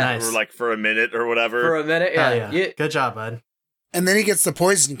 Yeah. Nice. Or like for a minute or whatever. For a minute, yeah. Hell yeah. Good job, bud. And then he gets the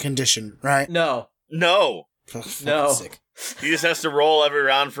poison condition, right? No. No. For fuck's No. sake. He just has to roll every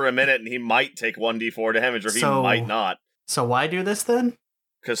round for a minute, and he might take 1d4 damage, or he So- might not. So why do this then?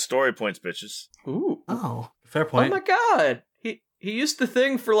 Because story points, bitches. Ooh. Oh, fair Oh point. my god. He used the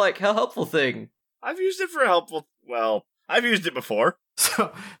thing for, like, how helpful thing. I've used it for helpful... Well, I've used it before.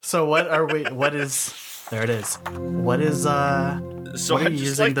 So what are we? What is? There it is. What is? So What are I'd you just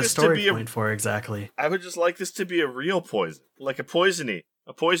using like the this to story be a... point for exactly? I would just like this to be a real poison. Like a poisony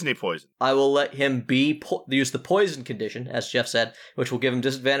poison. I will let him use the poison condition, as Jeff said, which will give him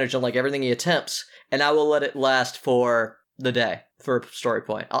disadvantage on, like, everything he attempts, and I will let it last for the day, for a story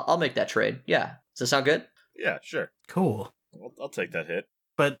point. I'll make that trade. Yeah. Does that sound good? Yeah, sure. Cool. I'll take that hit.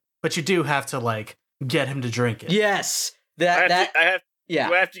 But you do have to like get him to drink it. Yes! Do I Yeah.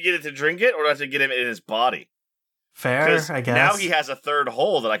 have to get it to drink it, or do I have to get him in his body? Fair, Because I guess. now he has a third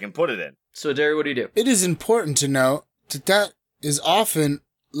hole that I can put it in. So, Derry, what do you do? It is important to note that is often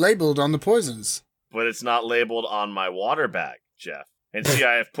labeled on the poisons. But it's not labeled on my water bag, Jeff. And see,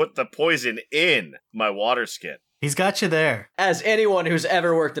 I have put the poison in my water skin. He's got you there. As anyone who's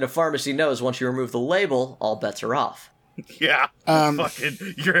ever worked in a pharmacy knows, once you remove the label, all bets are off. Yeah. Fucking,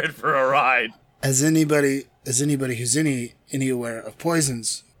 you're in for a ride. As anybody who's any aware of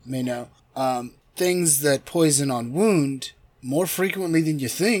poisons may know, things that poison on wound more frequently than you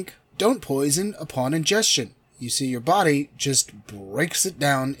think don't poison upon ingestion. You see, your body just breaks it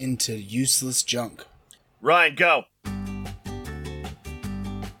down into useless junk. Ryan, go.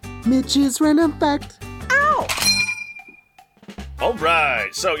 Mitch's random fact. All right.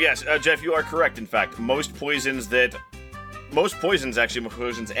 So, yes, Jeff, you are correct. In fact, most poisons and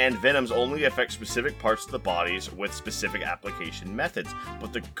venoms only affect specific parts of the bodies with specific application methods.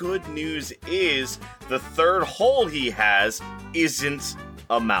 But the good news is the third hole he has isn't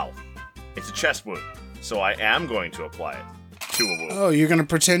a mouth. It's a chest wound. So I am going to apply it to a wound. Oh, you're going to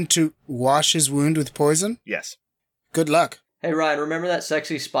pretend to wash his wound with poison? Yes. Good luck. Hey, Ryan, remember that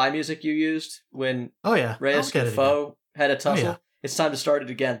sexy spy music you used when Oh yeah. Reyes I'll get and it again. Foe had a tussle? yeah. It's time to start it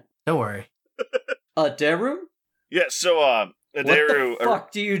again. Don't worry. Daru? Yeah, so, What Adaru... the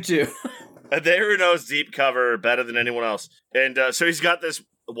fuck do you do? Adaru knows deep cover better than anyone else. And so he's got this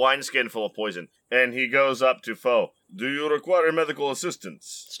wineskin full of poison. And he goes up to Foe. Do you require medical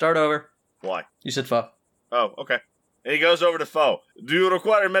assistance? Start over. Why? You said Foe. Oh, okay. And he goes over to Foe. Do you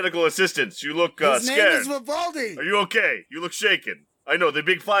require medical assistance? You look His name scared. is Vivaldi. Are you okay? You look shaken. I know, the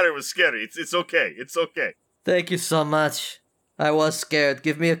big fighter was scary. It's okay. It's okay. Thank you so much. I was scared.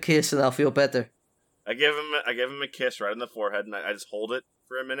 Give me a kiss and I'll feel better. I give him a kiss right on the forehead, and I just hold it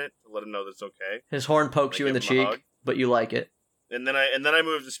for a minute to let him know that it's okay. His horn pokes I you in the give him a hug. cheek, but you like it. And then I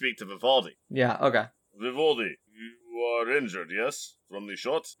move to speak to Vivaldi. Yeah, okay. Vivaldi, you are injured, yes? From the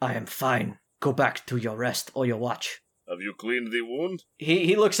shot? I am fine. Go back to your rest or your watch. Have you cleaned the wound?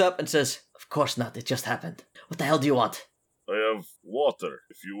 He looks up and says, Of course not. It just happened. What the hell do you want? I have water,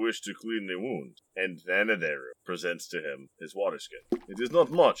 if you wish to clean the wound. And then Adaru presents to him his water skin. It is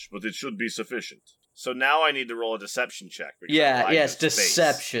not much, but it should be sufficient. So now I need to roll a deception check. because I'm yeah, lying yes, to his face.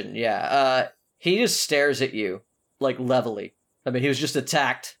 deception, yeah. He just stares at you, like, levelly. I mean, he was just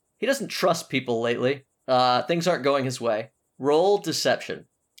attacked. He doesn't trust people lately. Things aren't going his way. Roll deception.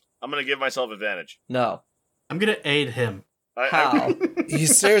 I'm gonna give myself advantage. No. I'm gonna aid him How? He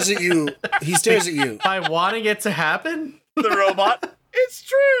stares at you. He stares at you. by wanting it to happen. The robot. It's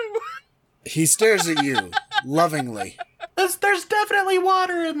true. He stares at you lovingly. There's definitely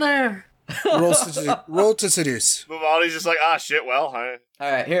water in there. Roll to seduce. Vivaldi's just like, shit. Well,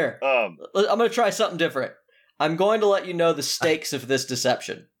 Alright, here. I'm gonna try something different. I'm going to let you know the stakes of this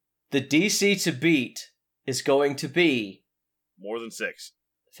deception. The DC to beat is going to be more than 6.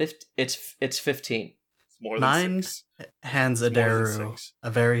 it's 15. It's more than Nine 6. hands More than Adaru 6.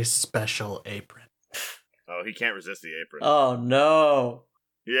 a very special apron. Oh, he can't resist the apron. Oh no.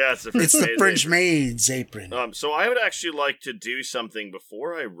 Yeah, it's the French It's the maid's French apron. maid's apron. So I would actually like to do something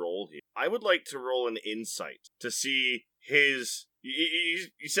before I roll here. I would like to roll an insight to see his.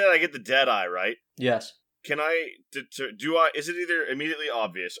 You said I get the dead eye, right? Yes. Can I do I? Is it either immediately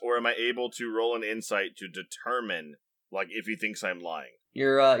obvious, or am I able to roll an insight to determine, like, if he thinks I'm lying?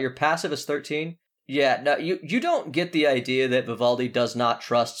 Your passive is 13. Yeah, no, you don't get the idea that Vivaldi does not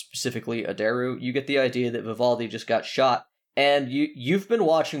trust specifically Adaru. You get the idea that Vivaldi just got shot, and you've been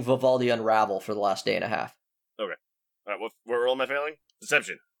watching Vivaldi unravel for the last day and a half. Okay. All right. What role am I failing?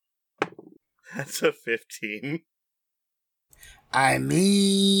 Deception. That's a 15. I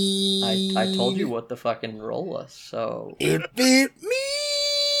mean... I told you what the fucking roll was, so... If it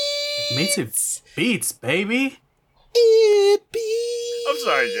Meets it beats, baby. It beats... I'm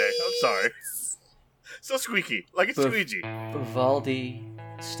sorry, Jay. I'm sorry. So squeaky, like it's squeegee. Vivaldi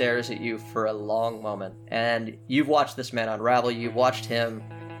stares at you for a long moment, and you've watched this man unravel. You've watched him,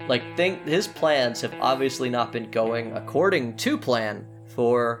 his plans have obviously not been going according to plan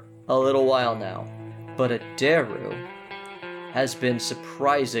for a little while now. But Adaru has been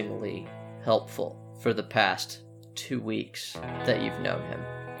surprisingly helpful for the past 2 weeks that you've known him.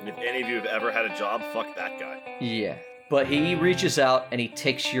 And if any of you have ever had a job, fuck that guy. Yeah. But he reaches out and he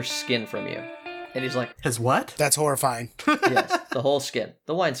takes your skin from you. And he's like, His what? That's horrifying. yes, the whole skin.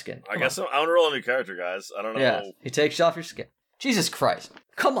 The wine skin. I Come guess on. I'm gonna roll a new character, guys. I don't know. Yeah, he takes off your skin. Jesus Christ.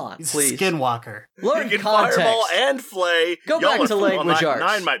 Come on, He's please. a skinwalker. Learn You can context. fireball and flay. Go Y'all back are to full. language Nine- arts.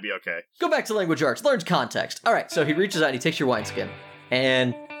 9 might be okay. Go back to language arts. Learn context. All right, so he reaches out and he takes your wineskin,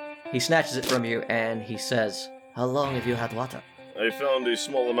 and he snatches it from you, and he says, "How long have you had water?" I found a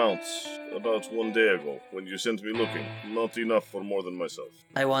small amount about 1 day ago when you sent me looking. Not enough for more than myself.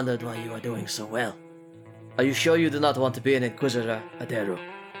 I wondered why you are doing so well. Are you sure you do not want to be an Inquisitor, Adaru?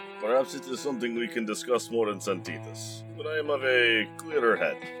 Perhaps it is something we can discuss more in Santitas, but I am of a clearer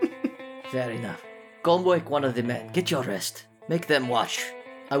head. Fair enough. Go and wake one of the men. Get your rest. Make them wash.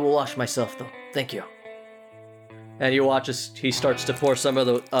 I will wash myself, though. Thank you. And you watch as he starts to pour some of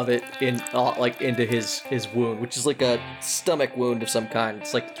it in, into his wound, which is like a stomach wound of some kind.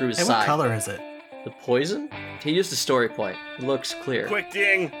 It's like through his Hey, side. what color is it? The poison? He used a story point. It looks clear. Quick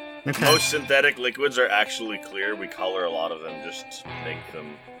ding! Okay. Most synthetic liquids are actually clear. We color a lot of them just to make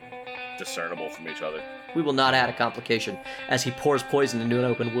them discernible from each other. We will not add a complication as he pours poison into an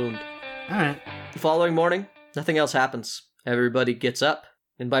open wound. All right. The following morning, nothing else happens. Everybody gets up.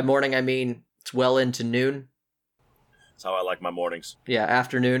 And by morning, I mean it's well into noon. That's how I like my mornings. Yeah,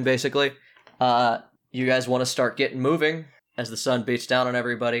 afternoon, basically. You guys want to start getting moving as the sun beats down on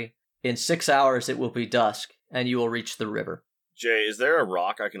everybody. In 6 hours, it will be dusk, and you will reach the river. Jay, is there a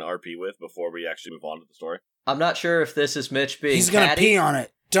rock I can RP with before we actually move on to the story? I'm not sure if this is Mitch being He's gonna catty. pee on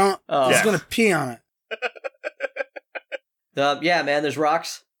it. Don't. Oh. He's Yeah. gonna pee on it. Yeah, man, there's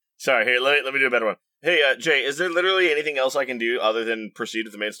rocks. Sorry, here, let me do a better one. Hey, Jay, is there literally anything else I can do other than proceed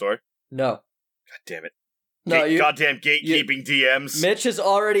with the main story? No. God damn it. No, Goddamn gatekeeping DMs. Mitch has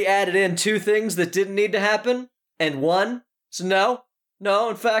already added in 2 things that didn't need to happen, and 1. So no,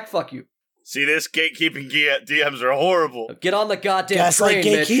 in fact, fuck you. See this? Gatekeeping DMs are horrible. Get on the goddamn Gaslight,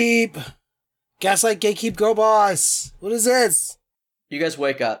 train, Mitch. gatekeep. Gaslight, gatekeep, girl boss. What is this? You guys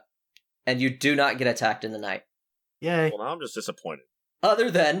wake up, and you do not get attacked in the night. Yay. Well, now I'm just disappointed. Other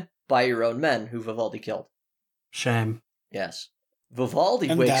than by your own men who Vivaldi killed. Shame. Yes. Vivaldi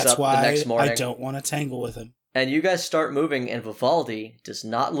And wakes that's up why the next morning. I don't want to tangle with him. And you guys start moving, and Vivaldi does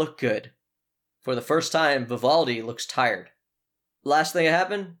not look good. For the first time, Vivaldi looks tired. Last thing that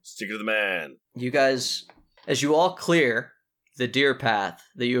happened, Stick it to the man. you guys, as you all clear the deer path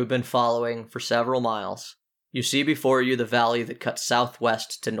that you have been following for several miles, you see before you the valley that cuts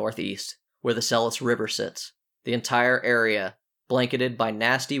southwest to northeast, where the Celis River sits. The entire area blanketed by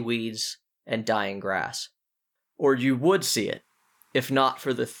nasty weeds and dying grass. Or you would see it, if not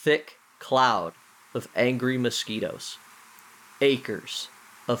for the thick cloud of angry mosquitoes. Acres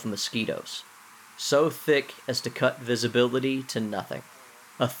of mosquitoes. So thick as to cut visibility to nothing.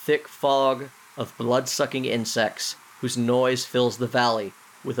 A thick fog of blood-sucking insects whose noise fills the valley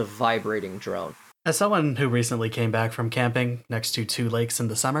with a vibrating drone. As someone who recently came back from camping next to 2 lakes in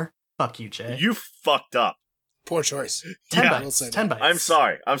the summer, fuck you, Jay. You fucked up. Poor choice. 10 Yeah. We'll say bites. that. 10 bites. I'm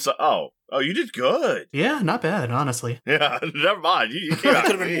sorry. Oh, you did good. Yeah, not bad, honestly. Yeah, never mind. You came That out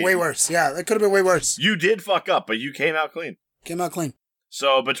could have been clean. way worse. Yeah, that could have been way worse. You did fuck up, but you came out clean. Came out clean.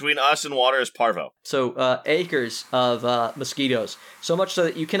 So between us and water is Parvo. So, acres of mosquitoes. So much so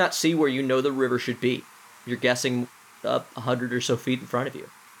that you cannot see where you know the river should be. You're guessing 100 or so feet in front of you.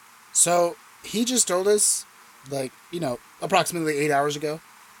 So he just told us, approximately 8 hours ago.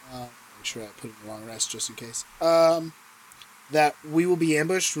 Make sure I put him in long rest just in case. That we will be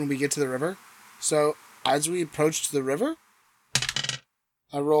ambushed when we get to the river. So as we approached the river,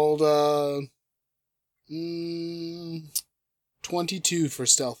 I rolled 22 for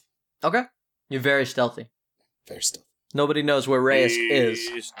stealth. Okay. You're very stealthy. Very stealth. Nobody knows where Reyes is.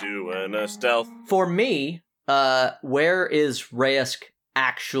 He's doing a stealth. For me, where is Reyes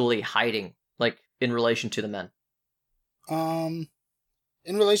actually hiding? Like, in relation to the men?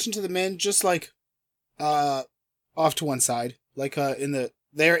 In relation to the men, just off to one side,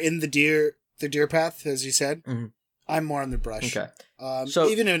 they're in the deer path, as you said. Mhm. I'm more in the brush. Okay. So So-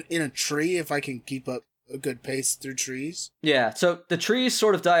 even in a tree, if I can keep up a good pace through trees. Yeah, so the trees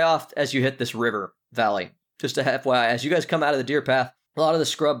sort of die off as you hit this river valley. Just a FYI, as you guys come out of the deer path, a lot of the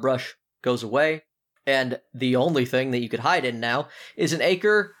scrub brush goes away, and the only thing that you could hide in now is an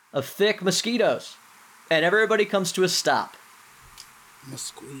acre of thick mosquitoes. And everybody comes to a stop.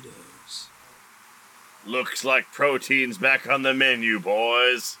 Mosquitoes. Looks like protein's back on the menu,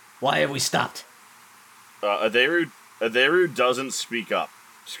 boys. Why have we stopped? Aderu doesn't speak up.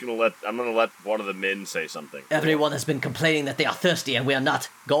 I'm gonna let one of the men say something. Everyone has been complaining that they are thirsty and we are not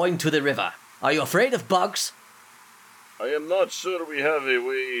going to the river. Are you afraid of bugs? I am not sure we have a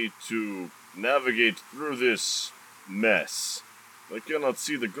way to navigate through this mess. I cannot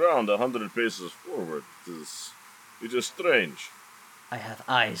see the ground 100 paces forward. It is strange. I have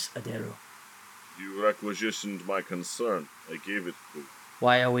eyes, Aderu. You requisitioned my concern. I gave it to you.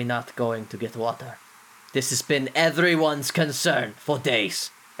 Why are we not going to get water? This has been everyone's concern for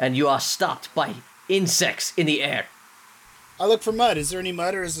days, and you are stopped by insects in the air. I look for mud. Is there any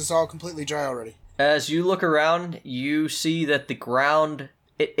mud, or is this all completely dry already? As you look around, you see that the ground,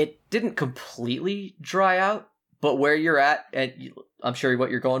 it didn't completely dry out, but where you're at, and I'm sure what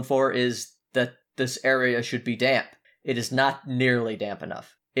you're going for is that this area should be damp. It is not nearly damp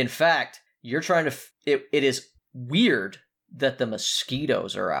enough. In fact, you're trying to... It is weird that the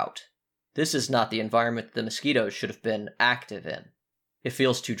mosquitoes are out. This is not the environment the mosquitoes should have been active in. It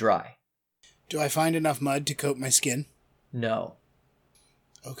feels too dry. Do I find enough mud to coat my skin? No.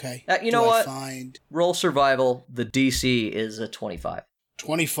 Okay. You know what? Find Roll survival. The DC is a 25.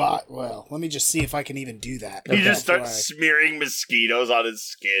 25. Well, let me just see if I can even do that. He just starts smearing mosquitoes on his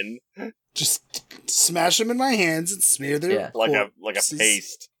skin. Just smash them in my hands and smear their like a corpses.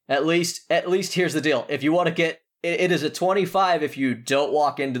 paste. At least here's the deal. If you want to get... It is a 25 if you don't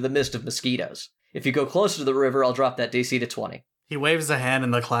walk into the mist of mosquitoes. If you go closer to the river, I'll drop that DC to 20. He waves a hand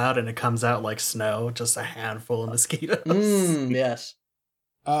in the cloud and it comes out like snow, just a handful of mosquitoes. Yes.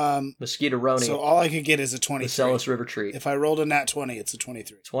 Mosquito Roni. So all I could get is a 23. The Celis River Tree. If I rolled a nat 20, it's a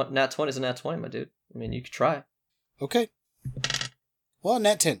 23. Nat 20 is a nat 20, my dude. I mean, you could try. Okay. Well,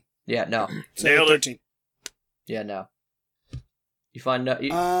 nat 10. Yeah, no. So Nailed it. 13. Yeah, no. You find no...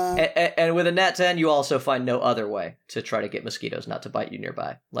 and with a nat 10, you also find no other way to try to get mosquitoes not to bite you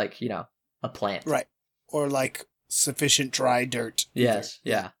nearby. Like, a plant. Right. Or like sufficient dry dirt. Yes,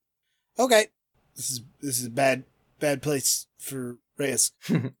 yeah. Okay. This is a bad place for Reyes.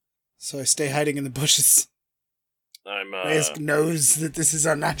 So I stay hiding in the bushes. Reyes knows that this is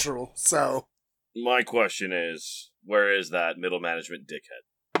unnatural, so... My question is, where is that middle management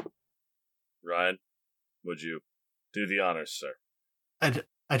dickhead? Ryan, would you do the honors, sir?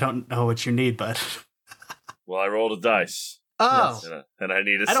 I don't know what you need, but... Well, I rolled a dice. Oh! And I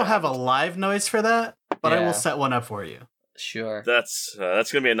need a I don't have a sound. live noise for that, but I Yeah. will set one up for you. Sure. That's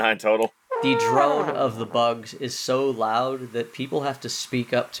gonna be a 9 total. The drone of the bugs is so loud that people have to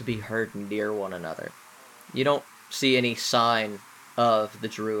speak up to be heard near one another. You don't see any sign of the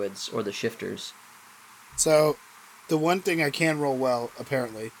druids or the shifters. So, the one thing I can roll well,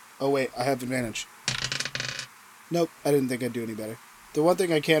 apparently... Oh wait, I have advantage. Nope, I didn't think I'd do any better. The one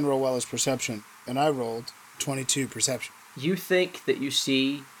thing I can roll well is perception, and I rolled 22 perception. You think that you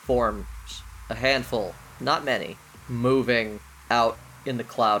see forms, a handful, not many, moving out in the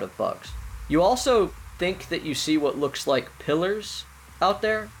cloud of bugs. You also think that you see what looks like pillars out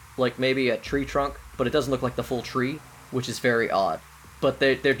there, like maybe a tree trunk, but it doesn't look like the full tree, which is very odd. But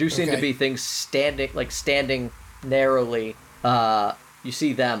there do seem to be things standing narrowly. You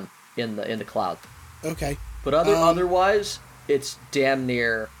see them in the cloud. Okay. But otherwise, it's damn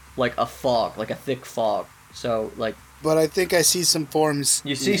near like a fog, like a thick fog. So, like... But I think I see some forms...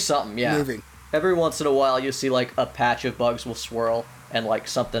 You see something, yeah. Moving. Every once in a while, you'll see, like, a patch of bugs will swirl, and, like,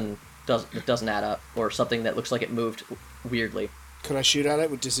 something that doesn't add up, or something that looks like it moved weirdly. Could I shoot at it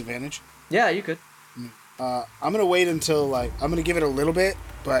with disadvantage? Yeah, you could. I'm gonna wait until, I'm gonna give it a little bit,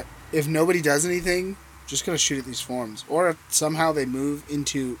 but if nobody does anything, just gonna shoot at these forms. Or if somehow they move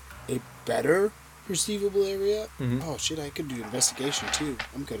into a better perceivable area. Mm-hmm. Oh shit, I could do investigation too.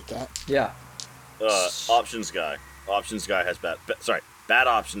 I'm good at that. Yeah. Options guy. Options guy has bad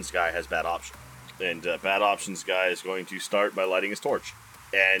options guy has bad option. And bad options guy is going to start by lighting his torch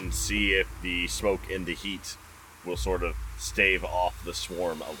and see if the smoke and the heat will sort of stave off the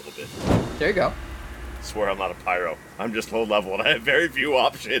swarm a little bit. There you go. I swear I'm not a pyro. I'm just low level and I have very few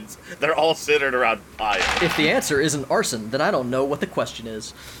options. They're all centered around fire. If the answer isn't arson, then I don't know what the question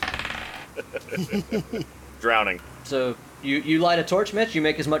is. Drowning. So, you light a torch, Mitch? You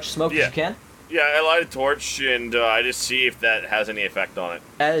make as much smoke as you can? Yeah, I light a torch and I just see if that has any effect on it.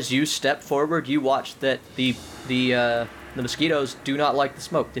 As you step forward, you watch that the mosquitoes do not like the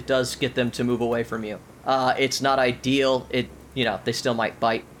smoke. It does get them to move away from you. It's not ideal. They still might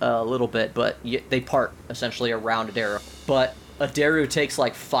bite a little bit, but they part essentially around Adaru. But Adaru takes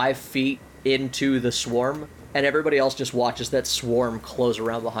like 5 feet into the swarm, and everybody else just watches that swarm close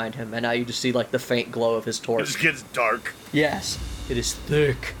around behind him, and now you just see like the faint glow of his It torch. just gets dark. Yes, it is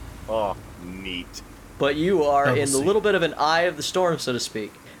thick. Oh, neat. But you are Oh, we'll in the see. little bit of an eye of the storm, so to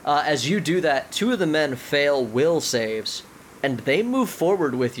speak. As you do that, 2 of the men fail will saves, and they move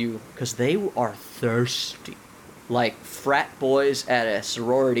forward with you because they are thirsty. Like frat boys at a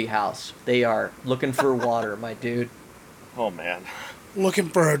sorority house. They are looking for water, my dude. Oh, man. Looking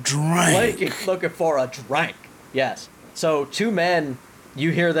for a drink. Looking for a drink. Yes. So 2 men,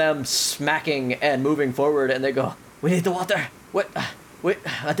 you hear them smacking and moving forward, and they go, "We need the water. Wait,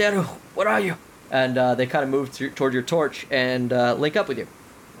 Adaru, where are you?" And they kind of move toward your torch and link up with you.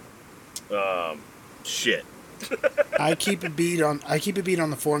 Shit. I keep a bead on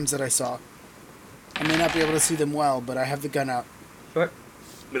the forms that I saw. I may not be able to see them well, but I have the gun out. Sure.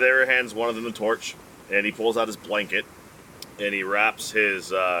 Midair hands one of them the torch, and he pulls out his blanket, and he wraps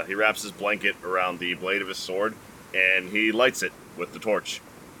his blanket around the blade of his sword, and he lights it with the torch,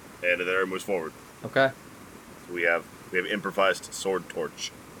 and Midair moves forward. Okay. We have improvised sword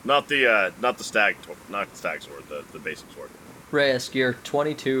torch, not the stag sword, the basic sword. Reyes, your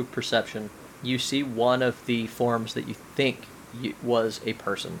 22 perception. You see one of the forms that you think was a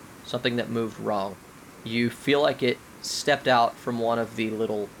person. Something that moved wrong. You feel like it stepped out from one of the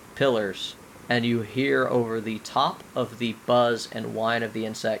little pillars, and you hear over the top of the buzz and whine of the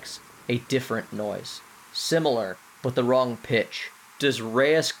insects a different noise. Similar, but the wrong pitch. Does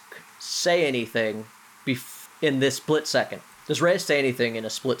Reyes say anything in this split second? Does Reyes say anything in a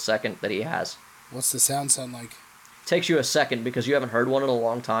split second that he has? What's the sound like? Takes you a second because you haven't heard one in a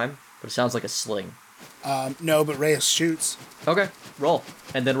long time, but it sounds like a sling. No, but Reyes shoots. Okay, roll.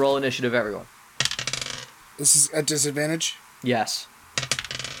 And then roll initiative, everyone. This is at disadvantage? Yes.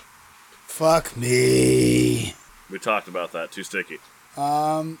 Fuck me. We talked about that. Too sticky.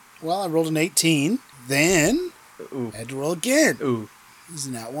 Well, I rolled an 18. Then, Ooh. I had to roll again. Ooh. This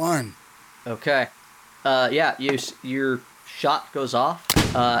is not one. Okay. Yeah, your shot goes off,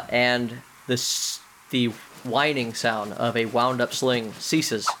 and the whining sound of a wound-up sling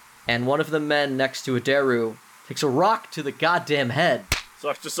ceases, and one of the men next to Adaru takes a rock to the goddamn head.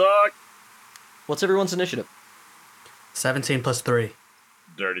 Sucks to suck. What's everyone's initiative? 17 plus 3.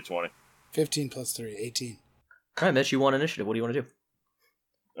 Dirty 20. 15 plus 3, 18. All right, Mitch, you want initiative. What do you want to do?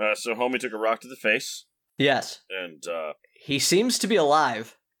 So homie took a rock to the face, Yes. and He seems to be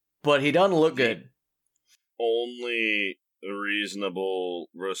alive, but he doesn't look good. only reasonable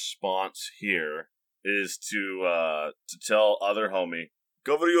response here is to tell other homie,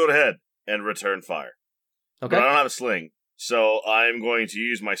 cover your head and return fire. Okay. But I don't have a sling, so I'm going to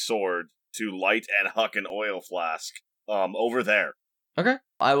use my sword to light and huck an oil flask over there. Okay.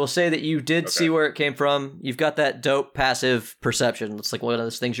 I will say that you did see Okay. where it came from. You've got that dope passive perception. It's like one of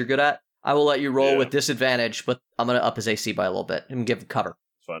those things you're good at. I will let you roll Yeah. with disadvantage, but I'm going to up his AC by a little bit and give him cover.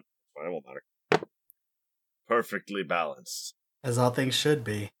 It's fine. It won't matter. Perfectly balanced. As all things should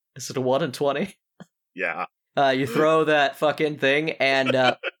be. Is it a 1 in 20? Yeah. You throw that fucking thing,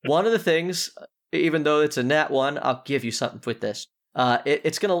 and one of the things, even though it's a nat 1, I'll give you something with this.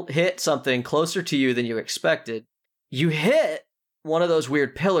 It's going to hit something closer to you than you expected. You hit one of those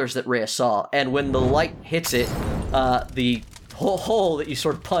weird pillars that Rhea saw, and when the light hits it, the whole hole that you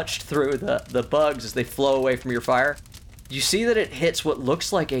sort of punched through the bugs as they flow away from your fire, you see that it hits what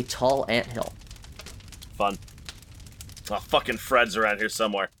looks like a tall anthill. Fun. Oh, fucking Fred's around here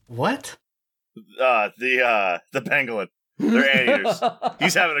somewhere. What? The pangolin. They're anteaters.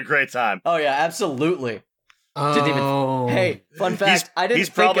 He's having a great time. Oh yeah, absolutely. Didn't even. Oh. Hey, fun fact. I didn't. He's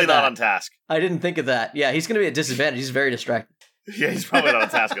think probably of not that. on task. I didn't think of that. Yeah, he's going to be at disadvantage. He's very distracted. Yeah, he's probably not on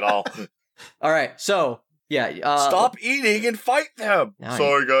task at all. All right, so yeah. Stop eating and fight them. Now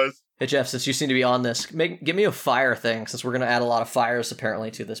Sorry, guys. Hey Jeff, since you seem to be on this, give me a fire thing since we're going to add a lot of fires apparently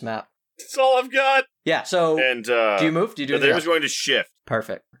to this map. That's all I've got. Yeah. So And do you move? Do you do They anything was else? going to shift.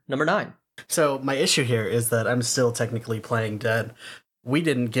 Perfect. Number 9. So my issue here is that I'm still technically playing dead. We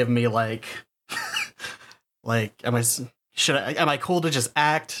didn't give me like am I cool to just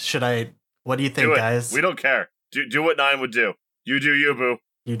act? Should I? What do you think, Do it. guys? We don't care. Do what 9 would do. You do you,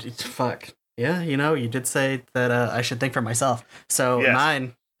 boo. Fuck. Yeah, you did say that I should think for myself. So Yes.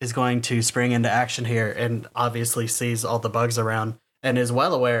 9 is going to spring into action here and obviously sees all the bugs around and is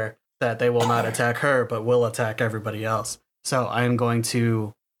well aware that they will not attack her, but will attack everybody else. So I am going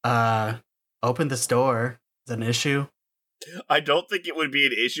to open this door. Is that an issue? I don't think it would be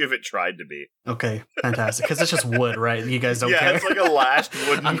an issue if it tried to be. Okay, fantastic. Because it's just wood, right? You guys don't Yeah, care. it's like a lashed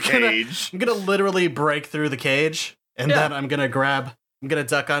wooden cage. I'm gonna literally break through the cage, and then I'm gonna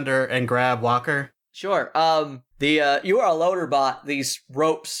duck under and grab Walker. Sure. You are a loader bot. These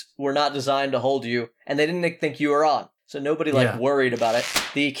ropes were not designed to hold you, and they didn't think you were on, so nobody worried about it.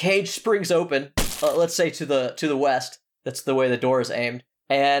 The cage springs open. Let's say to the west. That's the way the door is aimed,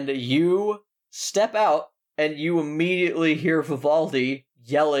 and you step out, and you immediately hear Vivaldi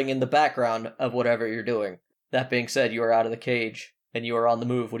yelling in the background of whatever you're doing. That being said, you are out of the cage, and you are on the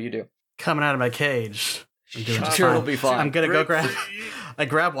move. What do you do? Coming out of my cage. I'm doing just Sure, fine. it'll be fine. I'm gonna I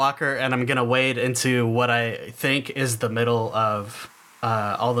grab Walker, and I'm gonna wade into what I think is the middle of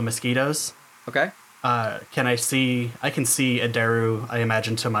all the mosquitoes. Okay. I can see Adaru, I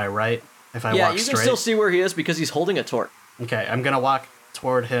imagine, to my right if I walk straight. Yeah, you can still see where he is because he's holding a torch. Okay, I'm gonna walk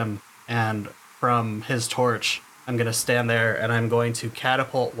toward him, and from his torch, I'm gonna stand there, and I'm going to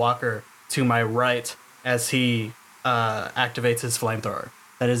catapult Walker to my right as he activates his flamethrower.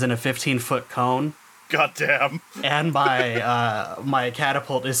 That is in a 15-foot cone. Goddamn. And my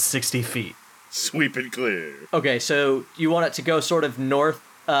catapult is 60 feet. Sweep and clear. Okay, so you want it to go sort of north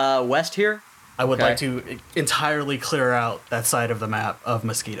west here? I would like to entirely clear out that side of the map of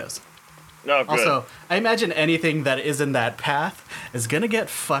mosquitoes. No, good. Also, I imagine anything that is in that path is gonna get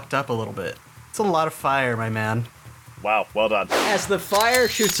fucked up a little bit. It's a lot of fire, my man. Wow, well done. As the fire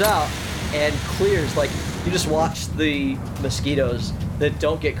shoots out and clears, like, you just watch the mosquitoes that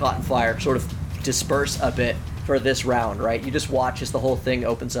don't get caught in fire sort of disperse a bit for this round, right? You just watch as the whole thing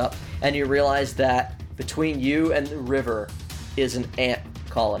opens up, and you realize that between you and the river is an ant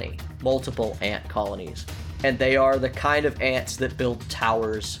colony, multiple ant colonies, and they are the kind of ants that build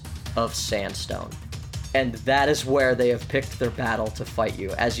towers of sandstone. And that is where they have picked their battle to fight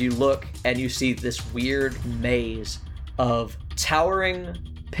you. As you look and you see this weird maze of towering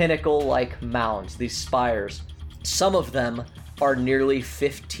pinnacle-like mounds, these spires. Some of them are nearly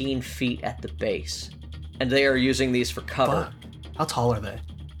 15 feet at the base, and they are using these for cover. Fuck. How tall are they?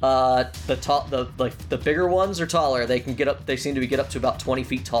 The bigger ones are taller. They can get up. They seem to get up to about 20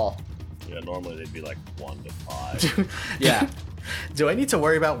 feet tall. Yeah, normally they'd be like 1 to 5. Yeah. Do I need to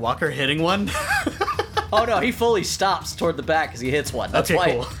worry about Walker hitting one? Oh no, he fully stops toward the back as he hits one. That's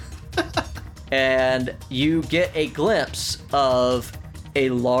okay, why. cool. And you get a glimpse of a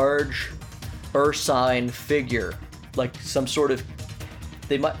large ursine figure, like some sort of.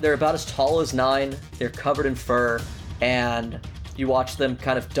 They're about as tall as 9. They're covered in fur, and you watch them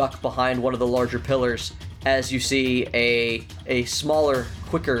kind of duck behind one of the larger pillars as you see a smaller,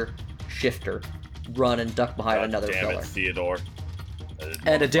 quicker shifter run and duck behind another Damn pillar. it, Theodore.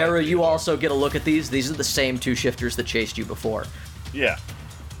 And Adara, you also get a look at these. These are the same 2 shifters that chased you before. Yeah.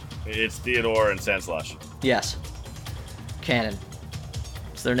 It's Theodore and Sandslash. Yes. Canon.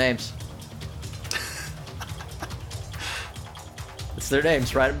 It's their names. It's their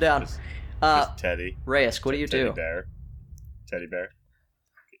names. Write them down. It's Teddy. Reyes, what do you do? Teddy Bear.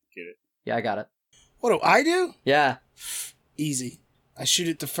 Get it? Yeah, I got it. What do I do? Yeah. Easy. I shoot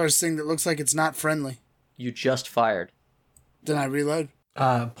at the first thing that looks like it's not friendly. You just fired. Then I reload.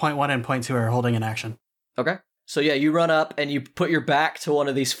 Point 1 and point 2 are holding an action. Okay. So yeah, you run up and you put your back to one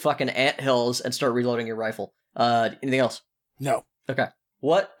of these fucking ant hills and start reloading your rifle. Anything else? No. Okay.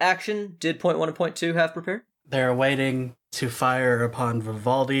 What action did point 1 and point 2 have prepared? They're waiting to fire upon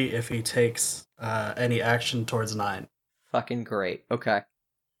Vivaldi if he takes any action towards 9. Fucking great. Okay.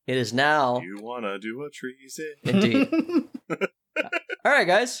 It is now. You wanna do what trees say? Indeed. All right,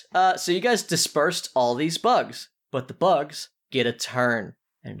 guys. So you guys dispersed all these bugs, but the bugs get a turn,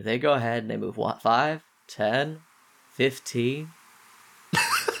 and they go ahead and they move 5, 10, 15,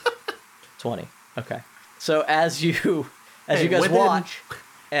 20. Okay. So as you guys watch,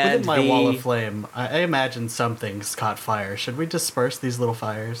 and within my wall of flame, I imagine some things caught fire. Should we disperse these little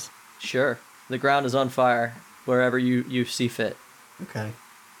fires? Sure, the ground is on fire wherever you see fit. Okay.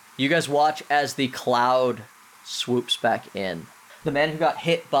 You guys watch as the cloud swoops back in. The man who got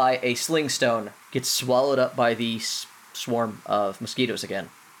hit by a sling stone gets swallowed up by the swarm of mosquitoes again.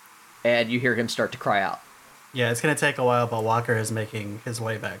 And you hear him start to cry out. Yeah, it's going to take a while, but Walker is making his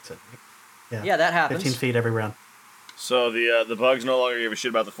way back to me. Yeah, that happens. 15 feet every round. So the bugs no longer give a shit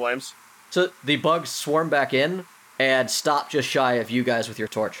about the flames? So the bugs swarm back in and stop just shy of you guys with your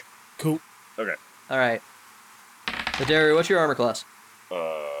torch. Cool. Okay. All right. Adaru, what's your armor class?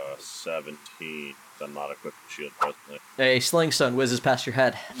 17. I'm not equipped with shield presently. A sling stone whizzes past your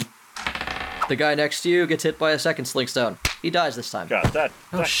head. The guy next to you gets hit by a second sling stone. He dies this time. God, that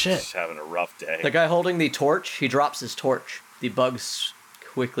shit. He's having a rough day. The guy holding the torch, he drops his torch. The bugs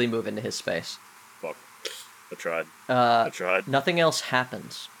quickly move into his space. Fuck. I tried. I tried. Nothing else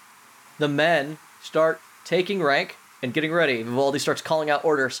happens. The men start taking rank and getting ready. Vivaldi starts calling out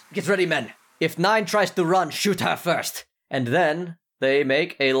orders. Get ready, men. If 9 tries to run, shoot her first. And then they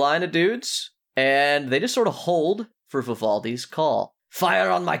make a line of dudes, and they just sort of hold for Vivaldi's call. Fire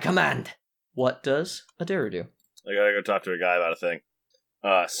on my command. What does Adaru do? I gotta go talk to a guy about a thing.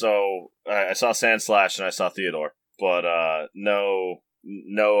 So I saw Sandslash and I saw Theodore, but no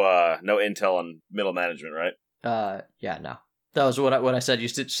intel on middle management, right? Yeah, no. That was what I said. You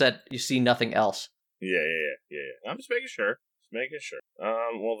said you see nothing else. Yeah. I'm just making sure.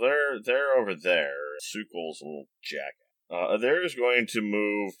 Well, they're over there. Sukul's a little jackass. They're just going to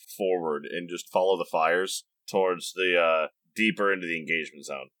move forward and just follow the fires towards the deeper into the engagement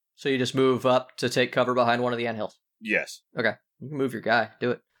zone. So you just move up to take cover behind one of the anthills. Yes. Okay. You can move your guy. Do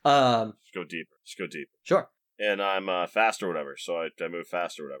it. Just go deeper. Sure. And I'm fast or whatever, so I move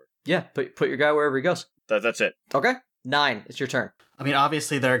fast or whatever. Yeah, put your guy wherever he goes. That's it. Okay. 9, it's your turn. I mean,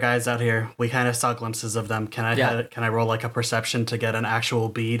 obviously there are guys out here. We kind of saw glimpses of them. Can I roll like a perception to get an actual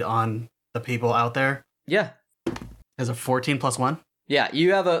bead on the people out there? Yeah. Is it 14 plus 1? Yeah,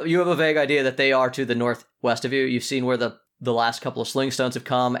 you have a vague idea that they are to the northwest of you. You've seen where the last couple of sling stones have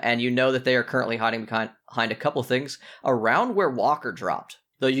come, and you know that they are currently hiding behind a couple of things around where Walker dropped.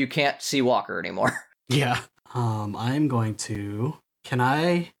 Though you can't see Walker anymore. Yeah. I'm going to... Can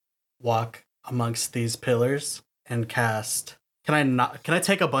I walk amongst these pillars and cast... Can I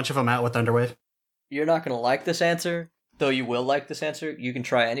take a bunch of them out with Thunderwave? You're not going to like this answer, though you will like this answer. You can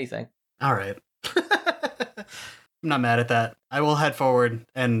try anything. All right. I'm not mad at that. I will head forward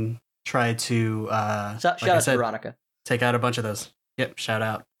and try to... Shout out to Veronica. Take out a bunch of those. Yep, shout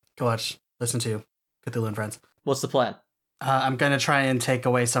out. Go watch, listen to Cthulhu and Friends. What's the plan? I'm going to try and take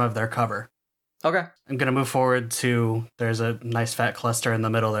away some of their cover. Okay. I'm going to move forward to... There's a nice fat cluster in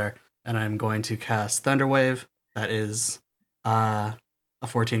the middle there, and I'm going to cast Thunderwave. That is a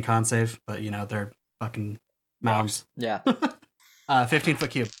 14 con save, but, you know, they're fucking moms. Yeah. 15-foot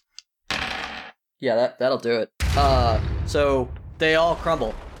cube. Yeah, that'll do it. So they all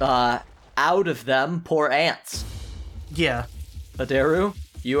crumble. Out of them pour ants. Yeah. Adaru,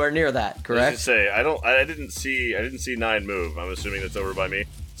 you are near that, correct? I should say I didn't see 9 move. I'm assuming that's over by me,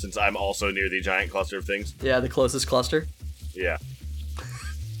 since I'm also near the giant cluster of things. Yeah, the closest cluster. Yeah.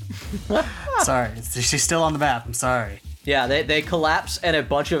 Sorry, she's still on the map. I'm sorry. Yeah, they collapse and a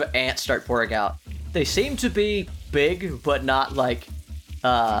bunch of ants start pouring out. They seem to be big, but not like,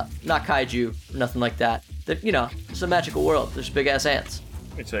 not kaiju, nothing like that. They're, you know, it's a magical world. There's big ass ants.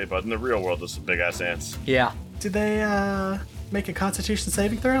 Let me tell you, bud, in the real world, there's some big ass ants. Yeah. Did they make a Constitution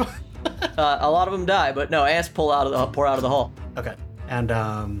saving throw? A lot of them die, but no, ants pour out of the hole. Okay, and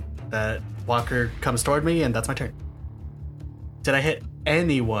that Walker comes toward me, and that's my turn. Did I hit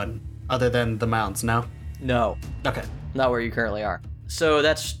anyone other than the mounds? No. No, Okay. not where you currently are. So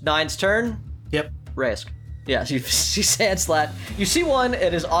that's 9's turn. Yep. Raysk. Yeah, so you see Sandslat. You see one,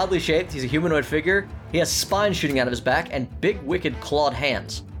 it is oddly shaped. He's a humanoid figure. He has spines shooting out of his back and big, wicked, clawed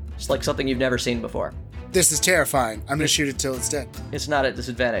hands. It's like something you've never seen before. This is terrifying. I'm gonna shoot it till it's dead. It's not at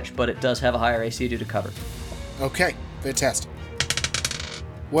disadvantage, but it does have a higher AC due to cover. Okay, fantastic.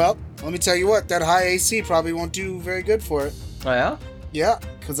 Well, let me tell you what, that high AC probably won't do very good for it. Oh, yeah? Yeah,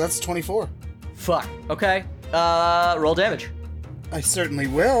 because that's 24. Fuck. Okay. Roll damage. I certainly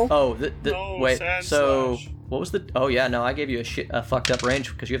will. Oh, No, wait. Sand So, Slash. what was the... Oh, yeah, no, I gave you a fucked up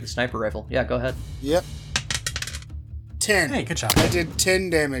range because you have the sniper rifle. Yeah, go ahead. Yep. 10. Hey, good job. I did 10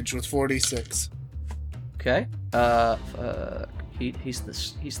 damage with 46. Okay. He's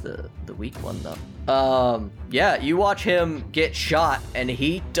the weak one though. Yeah, you watch him get shot and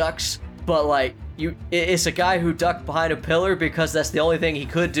he ducks, but like it's a guy who ducked behind a pillar because that's the only thing he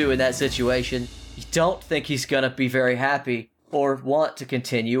could do in that situation. You don't think he's gonna be very happy or want to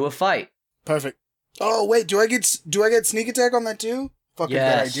continue a fight. Perfect. Oh wait, do I get sneak attack on that too? Fucking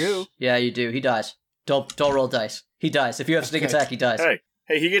that I do. Yeah, you do. He dies. Don't roll dice. He dies. If you have sneak Okay. attack, he dies.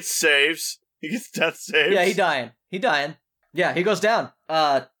 Hey, he gets saves. He gets death saves. Yeah, he dying. He dying. Yeah, he goes down.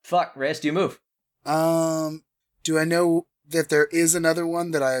 Fuck, Reyes, do you move? Do I know that there is another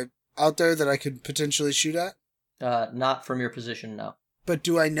one out there that I could potentially shoot at? Not from your position, no. But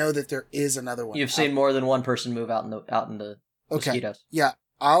do I know that there is another one? You've seen more than one person move out in the Okay. mosquitoes. Yeah,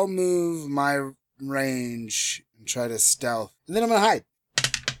 I'll move my range and try to stealth, and then I'm gonna hide.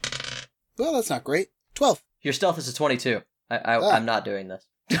 Well, that's not great. 12. Your stealth is a 22. I'm not doing this.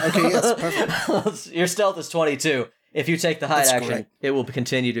 Okay, yes, perfect. Your stealth is 22. If you take the hide That's action, great. it will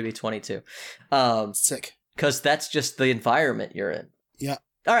continue to be 22. Sick. Because that's just the environment you're in. Yeah,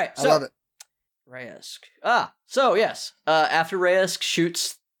 All right, I so love it. Reyes. So yes, after Reyes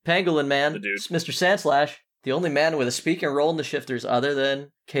shoots Pangolin Man, The dude. Mr. Sandslash the only man with a speaking role in the shifters other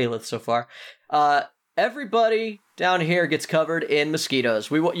than Kalith so far. Everybody down here gets covered in mosquitoes.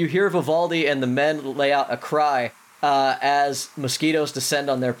 You hear Vivaldi and the men lay out a cry as mosquitoes descend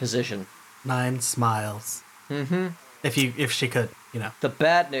on their position. 9 smiles. Mm-hmm. If she could, The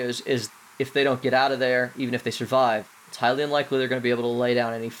bad news is if they don't get out of there, even if they survive, it's highly unlikely they're going to be able to lay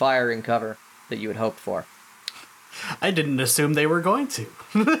down any firing cover that you had hoped for. I didn't assume they were going to.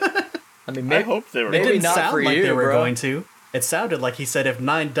 I mean, maybe, I hope they were. maybe It didn't not sound for like you, they were bro. going to. It sounded like he said if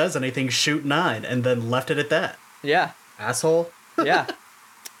 9 does anything, shoot 9, and then left it at that. Yeah, Asshole. yeah.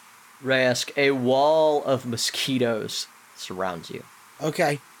 Rayesk, a wall of mosquitoes surrounds you.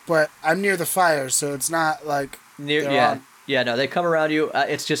 Okay, but I'm near the fire, so it's not like they're on. No, they come around you.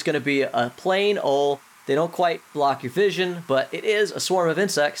 It's just going to be a plain old. They don't quite block your vision, but it is a swarm of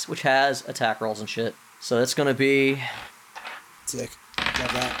insects, which has attack rolls and shit. So it's going to be Sick.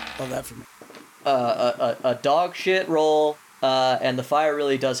 Love that. Love that for me. a dog shit roll, and the fire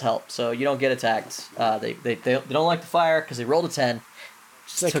really does help. So you don't get attacked. They don't like the fire because they rolled a 10.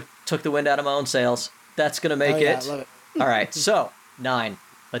 Sick. Took the wind out of my own sails. That's going to make Yeah, it. I love it. All right, so 9.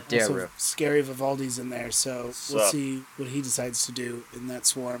 Adaru. Also, scary Vivaldi's in there, so we'll Sup? see what he decides to do in that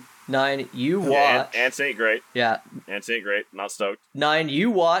swarm. 9, you watch. Yeah, ants ain't great. Yeah, Ants ain't great. Not stoked. 9, you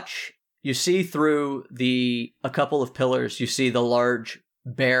watch. You see through a couple of pillars, you see the large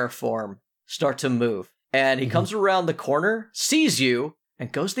bear form start to move. And he comes around the corner, sees you,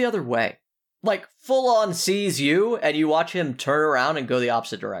 and goes the other way. Like, full on sees you, and you watch him turn around and go the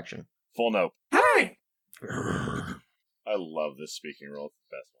opposite direction. Full note. Hey! I love this speaking role.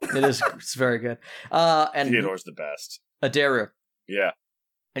 It's the best one. It's very good. And Theodore's the best. Adaru, Yeah.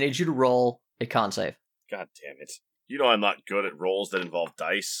 I need you to roll a con save. God damn it. You know I'm not good at roles that involve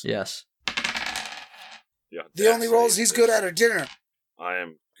dice. Yes. The only rolls he's good at are dinner. I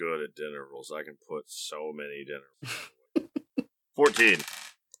am good at dinner rolls. I can put so many dinner rolls. 14.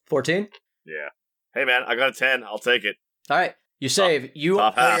 14? Yeah. Hey man, I got a 10. I'll take it. All right. You save. You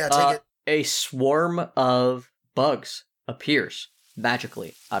Top Oh half. yeah, take it. A swarm of bugs appears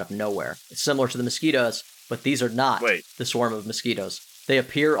magically out of nowhere. It's similar to the mosquitoes, but these are not Wait. the swarm of mosquitoes. They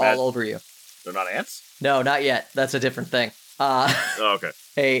appear That- all over you. They're not ants? No, not yet. That's a different thing. Oh, okay.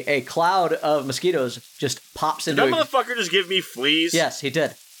 A cloud of mosquitoes just pops Did into that motherfucker just give me fleas? Yes, he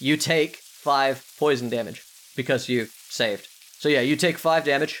did. You take 5 poison damage because you saved. So yeah, you take 5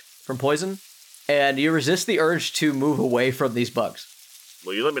 damage from poison, and you resist the urge to move away from these bugs.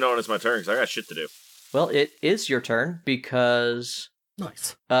 Well, you let me know when it's my turn, because I got shit to do. Well, it is your turn because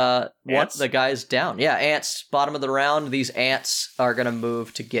Nice. Ants? the guy's down. Yeah, ants. Bottom of the round. These ants are gonna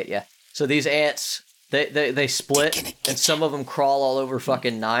move to get you. So these ants, they split, and some of them crawl all over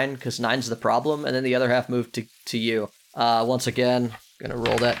fucking 9 because 9's the problem, and then the other half move to you. Once again, gonna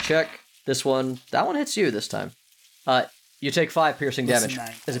roll that check. That one hits you this time. You take 5 piercing Listen, damage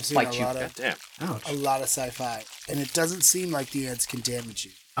Nine, as I've it seen bites a you. lot God of damn. Ouch. a lot of sci-fi, and it doesn't seem like the ants can damage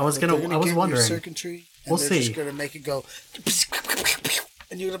you. I was Like, they're gonna I was get in your wondering. circuitry, and We'll they're see. just gonna make it go,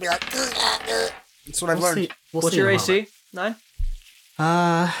 and you're gonna be like, that's what I've learned. We'll What's see in your a AC? 9?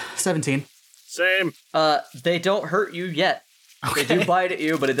 moment. 17. Same. They don't hurt you yet. They do bite at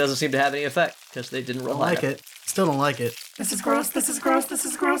you, but it doesn't seem to have any effect because they didn't roll Don't like high. it. Still don't like it. This is gross, this is gross, this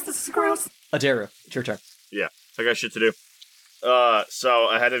is gross, this is gross. Adaru, it's your turn. Yeah, I got shit to do. So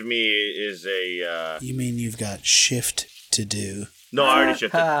ahead of me is a, You mean you've got shift to do? no, I already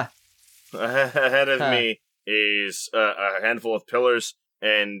shifted. Ha! Ahead of me is a handful of pillars,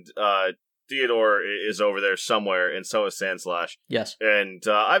 and Theodore is over there somewhere, and so is Sandslash. Yes. And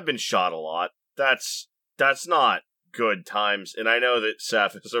I've been shot a lot. That's not good times, and I know that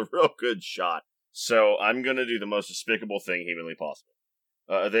Seth is a real good shot. So I'm going to do the most despicable thing humanly possible.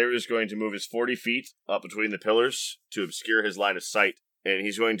 There is going to move his 40 feet up between the pillars to obscure his line of sight, and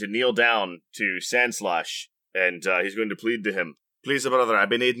he's going to kneel down to Sandslash, and he's going to plead to him. Please, brother, I've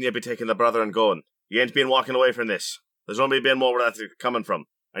been needing you to be taking the brother and going. You ain't been walking away from this. There's only been more where that's coming from.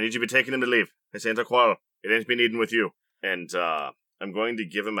 I need you to be taking him to leave. This ain't a quarrel. It ain't been needing with you. And I'm going to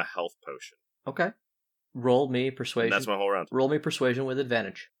give him a health potion. Okay. Roll me And persuasion. that's my whole round. Roll me persuasion with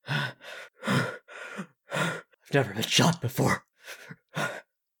advantage. I've never been shot before.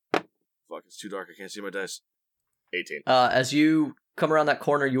 Fuck, it's too dark. I can't see my dice. 18. As you come around that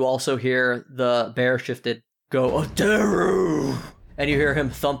corner, you also hear the bear shifted go, Adaru! And you hear him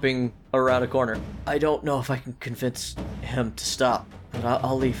thumping around a corner. I don't know if I can convince him to stop, but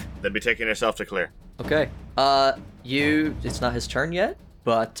I'll leave. Then be taking yourself to clear. Okay. It's not his turn yet,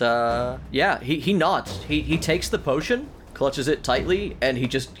 but, yeah, he nods. He takes the potion, clutches it tightly, and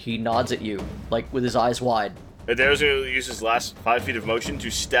he nods at you, like, with his eyes wide. Adaru's going to use his last 5 feet of motion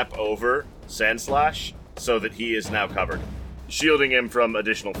to step over Sandslash so that he is now covered, shielding him from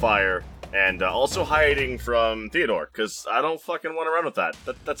additional fire, and also hiding from Theodore, because I don't fucking want to run with that.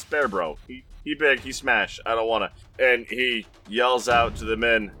 That's Bear Bro. He big, he smash. I don't want to. And he yells out to the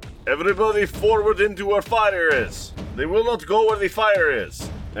men, "Everybody forward into where fire is! They will not go where the fire is!"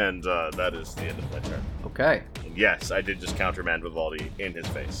 And that is the end of my turn. Okay. And yes, I did just countermand Vivaldi in his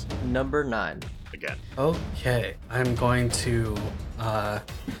face. Number 9. Again. Okay, I'm going to. I'm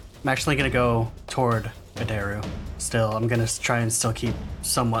actually going to go toward Adaru. Still, I'm going to try and still keep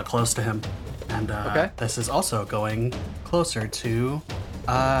somewhat close to him. And Okay. This is also going closer to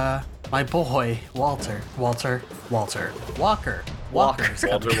my boy, Walter. Walker. Walker. Walker.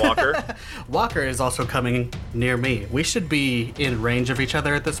 Walter Walker. Walker is also coming near me. We should be in range of each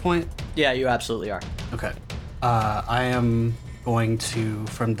other at this point. Yeah, you absolutely are. Okay. I am going to,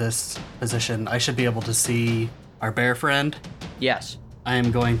 from this position, I should be able to see our bear friend. Yes. I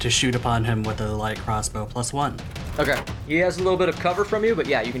am going to shoot upon him with a light crossbow +1. Okay. He has a little bit of cover from you, but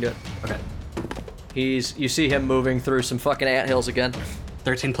yeah, you can do it. Okay. You see him moving through some fucking anthills again.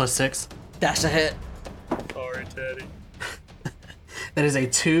 13 + 6. That's a hit. Sorry, Teddy. That is a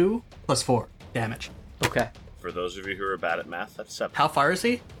 2 + 4 damage. Okay. For those of you who are bad at math, that's 7. How far is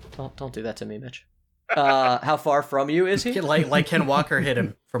he? Don't do that to me, Mitch. How far from you is he? Like can Walker hit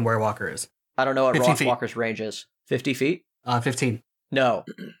him from where Walker is? I don't know what 15 feet. Walker's range is. 50 feet? 15. No.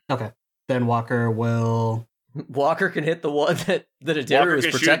 Okay. Then Walker will... Walker can hit the one that Adaru Walker is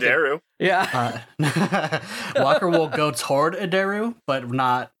can shoot protecting. Daru. Yeah. Walker will go toward Adaru, but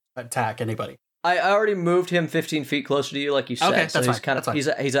not attack anybody. I already moved him 15 feet closer to you, like you said. Okay, so that's he's fine, kind of that's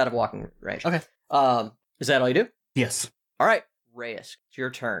fine. he's out of walking range. Okay. Is that all you do? Yes. All right, Reyes, it's your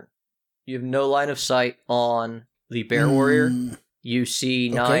turn. You have no line of sight on the bear warrior. You see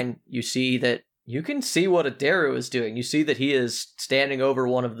Okay. 9. You see that you can see what Adaru is doing. You see that he is standing over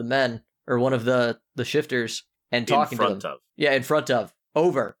one of the men or one of the shifters and talking In front to them. of. Yeah, in front of.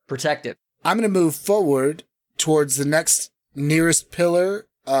 Over. Protective. I'm going to move forward towards the next nearest pillar,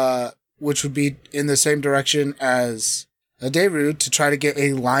 which would be in the same direction as Adaru, to try to get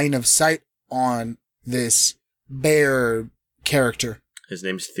a line of sight on this bear character. His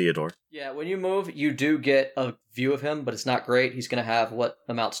name's Theodore. Yeah, when you move, you do get a view of him, but it's not great. He's going to have what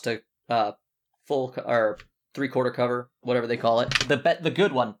amounts to full or 3/4 cover, whatever they call it. The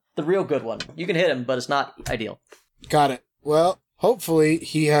good one. The real good one. You can hit him, but it's not ideal. Got it. Well, hopefully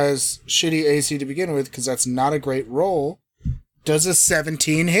he has shitty AC to begin with, because that's not a great roll. Does a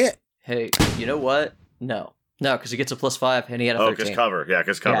 17 hit? Hey, you know what? No, because he gets a +5 and he had a 13. because cover. Yeah,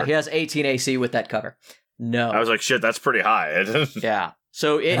 because cover. Yeah, he has 18 AC with that cover. No. I was like, shit, that's pretty high. Yeah.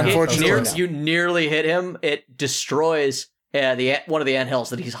 So Unfortunately. you nearly hit him. It destroys one of the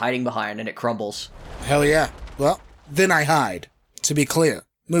anthills that he's hiding behind, and it crumbles. Hell yeah. Well, then I hide. To be clear.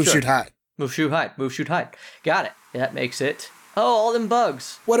 Move, Sure. shoot, hide. Move, shoot, hide. Move, shoot, hide. Got it. That makes it... Oh, all them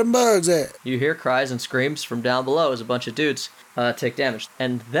bugs. What them bugs at? You hear cries and screams from down below as a bunch of dudes take damage.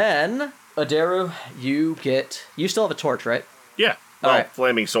 And then, Adaru, you still have a torch, right? Yeah. All Well, right.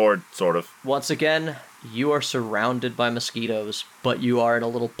 flaming sword, sort of. Once again, you are surrounded by mosquitoes, but you are in a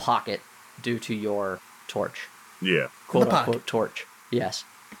little pocket due to your torch. Yeah. Quote The unquote torch. Yes.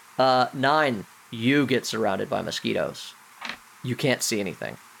 9, you get surrounded by mosquitoes. You can't see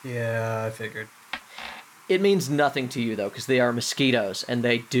anything. Yeah, I figured. It means nothing to you, though, because they are mosquitoes, and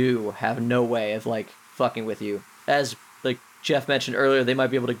they do have no way of, fucking with you. As, Jeff mentioned earlier, they might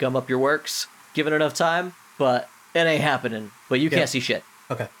be able to gum up your works, given enough time, but it ain't happening. But you can't see shit.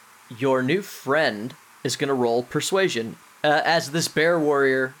 Okay. Your new friend is going to roll persuasion. As this bear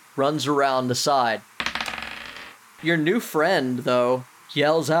warrior runs around the side, your new friend, though,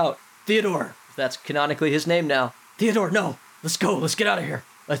 yells out, "Theodore!" That's canonically his name now. "Theodore, no! Let's go! Let's get out of here!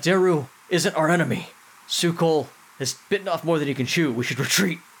 Adaru isn't our enemy. Sukol has bitten off more than he can chew. We should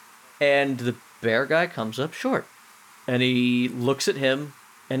retreat." And the bear guy comes up short. And he looks at him,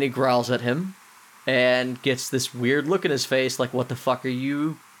 and he growls at him, and gets this weird look in his face, like, what the fuck are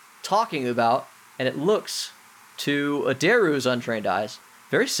you talking about? And it looks, to Adaru's untrained eyes,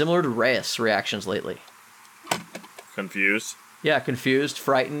 very similar to Reyes' reactions lately. Confused. Yeah, confused,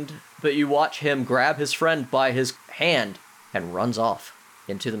 frightened, but you watch him grab his friend by his hand and runs off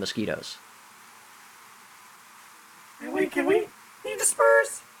into the mosquitoes. Hey, wait, can we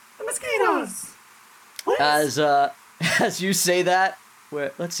disperse the mosquitoes? Please? As you say that,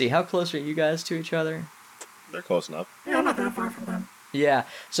 let's see, how close are you guys to each other? They're close enough. Yeah, I'm not that far from them. Yeah,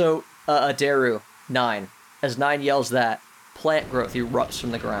 so Adaru, 9. As 9 yells that, plant growth erupts from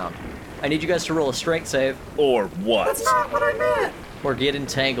the ground. I need you guys to roll a strength save, Or what? That's not what I meant. or get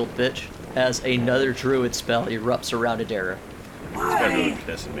entangled, bitch, as another druid spell erupts around Adaru. That really Why?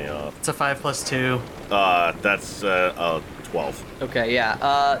 pissing me off. It's a 5 plus 2. That's 12. Okay,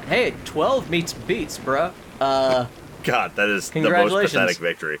 yeah. Hey, 12 beats, bro. God, that is the most Congratulations. pathetic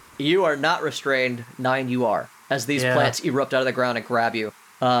victory. You are not restrained. 9, you are. As these Yeah. plants erupt out of the ground and grab you.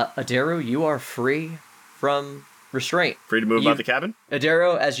 Adero, you are free from restraint. Free to move You- about the cabin?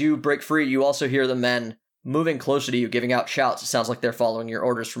 Adero, as you break free, you also hear the men moving closer to you, giving out shouts. It sounds like they're following your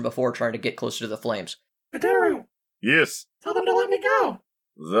orders from before, trying to get closer to the flames. Adaru, Yes. tell them to let me go.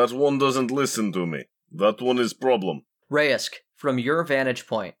 That one doesn't listen to me. That one is problem. Rayesk, from your vantage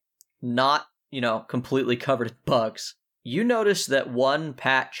point, not, completely covered in bugs, you notice that one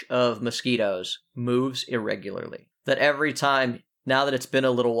patch of mosquitoes moves irregularly. That every time, now that it's been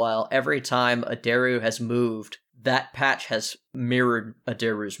a little while, every time Adaru has moved, that patch has mirrored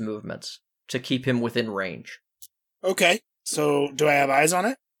Adaru's movements to keep him within range. Okay, so do I have eyes on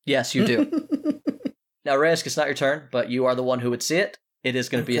it? Yes, you do. Now, Rayesk, it's not your turn, but you are the one who would see it. It is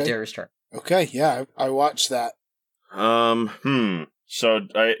going to be Okay. Adaru's turn. Okay, yeah, I watched that. So,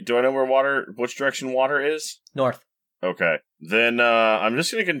 do I know which direction water is? North. Okay. Then, I'm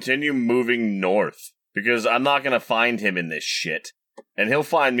just gonna continue moving north. Because I'm not gonna find him in this shit. And he'll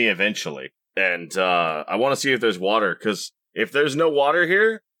find me eventually. And, I wanna see if there's water, because if there's no water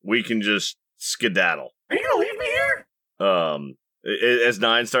here, we can just skedaddle. Are you gonna leave me here? As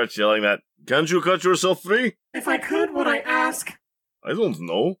Nine starts yelling that, can't you cut yourself free? If I could, would I ask? I don't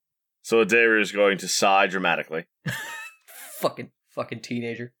know. So Adair is going to sigh dramatically. Fucking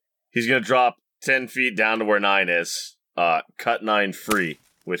teenager. He's going to drop 10 feet down to where Nine is, cut Nine free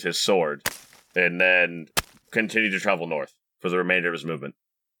with his sword, and then continue to travel north for the remainder of his movement.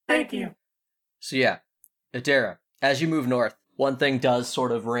 Thank you. So yeah, Adara, as you move north, one thing does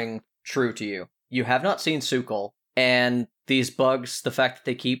sort of ring true to you. You have not seen Sukul, and these bugs, the fact that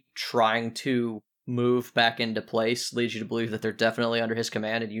they keep trying to move back into place leads you to believe that they're definitely under his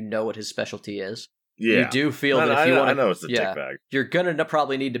command, and you know what his specialty is. Yeah. You do feel that if you want to... I know it's the dick bag. You're gonna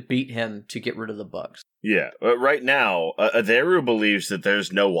probably need to beat him to get rid of the bugs. Yeah, right now, Adaru believes that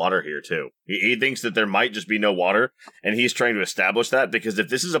there's no water here, too. He thinks that there might just be no water, and he's trying to establish that, because if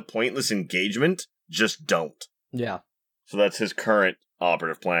this is a pointless engagement, just don't. Yeah. So that's his current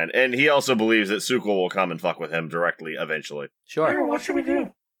operative plan. And he also believes that Sukul will come and fuck with him directly, eventually. Sure. Adaru, what should we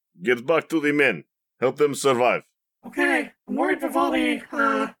do? Get back to the men. Help them survive. Okay, I'm worried Vivaldi,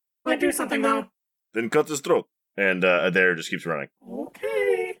 might do something though. Then cut his throat. And Adair just keeps running.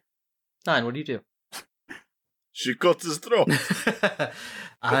 Okay. 9, what do you do? She cuts his throat.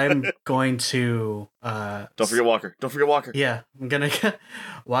 I'm going to... Don't forget Walker. Don't forget Walker. Yeah, I'm gonna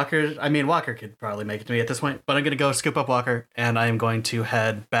Walker. I mean, Walker could probably make it to me at this point, but I'm gonna go scoop up Walker, and I am going to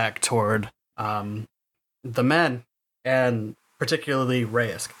head back toward the men, and particularly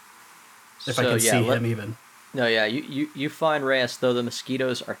Rayesk, if I So, can yeah, see him even. No, yeah, you find Reyes, though the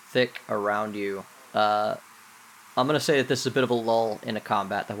mosquitoes are thick around you. I'm gonna say that this is a bit of a lull in a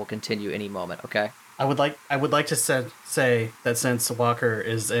combat that will continue any moment, okay? I would like to say that since Walker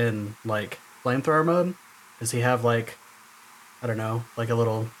is in like flamethrower mode, does he have like, I don't know, like a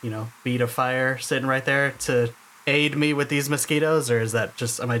little, bead of fire sitting right there to aid me with these mosquitoes, or is that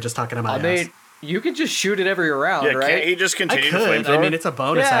just, am I just talking to my ass? mean, you can just shoot it every round, Yeah, right? can't he just I continue to could. flamethrower? I mean, it's a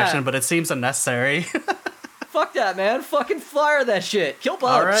bonus Yeah. action, but it seems unnecessary. Fuck that, man. Fucking fire that shit. Kill bugs.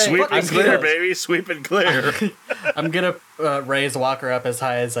 All right. Sweep Fucking and clear, mosquitoes. baby. Sweep and clear. I'm gonna raise Walker up as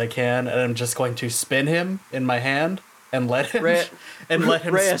high as I can, and I'm just going to spin him in my hand and let him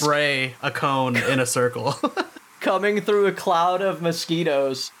Reyes. spray a cone in a circle. Coming through a cloud of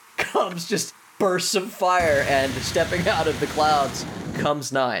mosquitoes comes just bursts of fire, and stepping out of the clouds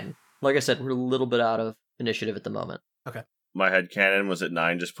comes 9. Like I said, we're a little bit out of initiative at the moment. My headcanon was that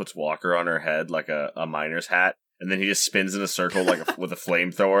 9 just puts Walker on her head like a miner's hat, and then he just spins in a circle like with a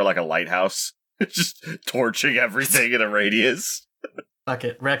flamethrower like a lighthouse, just torching everything in a radius. Fuck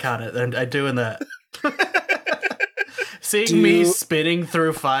it, retcon it, and I'm doing that. Seeing me spinning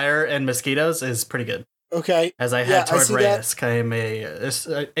through fire and mosquitoes is pretty good. Okay. As I Yeah, head I toward see that. Rayesk, I am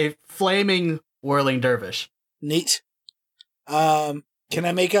a flaming whirling dervish. Neat. Can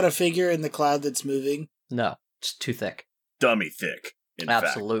I make out a figure in the cloud that's moving? No, it's too thick. Dummy thick, in fact.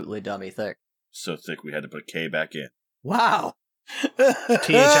 Absolutely dummy thick. So thick we had to put a K back in. Wow.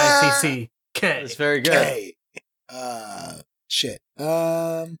 THICC. That's very good. Okay. Shit.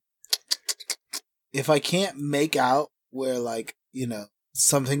 If I can't make out where, like,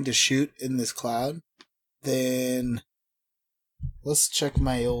 something to shoot in this cloud, then let's check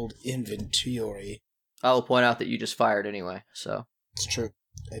my old inventory. I will point out that you just fired anyway, so. It's true.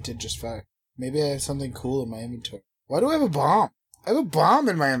 I did just fire. Maybe I have something cool in my inventory. Why do I have a bomb? I have a bomb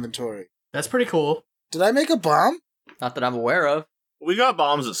in my inventory. That's pretty cool. Did I make a bomb? Not that I'm aware of. We got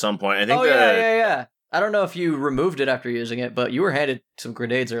bombs at some point. I think yeah. I don't know if you removed it after using it, but you were handed some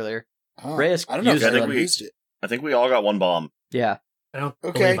grenades earlier. Oh, Reyes I don't know if used I it. ever used it. I think we all got one bomb. Yeah. I don't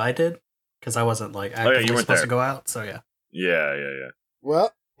Okay. believe I did, because I wasn't like actively you weren't supposed there. to go out. So yeah. Yeah.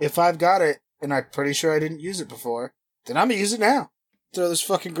 Well, if I've got it, and I'm pretty sure I didn't use it before, then I'm gonna use it now. Throw this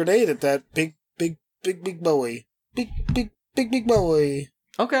fucking grenade at that big boy. Big boy.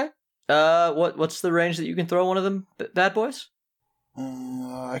 Okay. What's the range that you can throw one of them bad boys?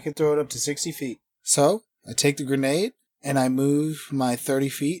 I can throw it up to 60 feet. So, I take the grenade, and I move my 30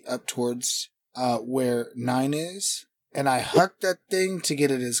 feet up towards where 9 is, and I huck that thing to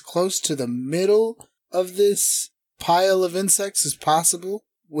get it as close to the middle of this pile of insects as possible,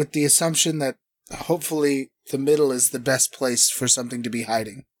 with the assumption that hopefully the middle is the best place for something to be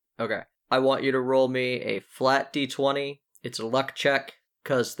hiding. Okay. I want you to roll me a flat d20. It's a luck check,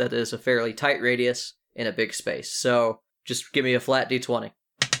 because that is a fairly tight radius in a big space. So, just give me a flat d20.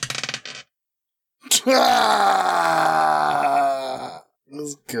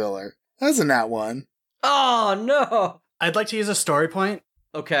 This killer. That's a nat one. Oh, no! I'd like to use a story point.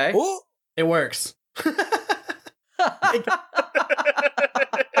 Okay. Oh, It works.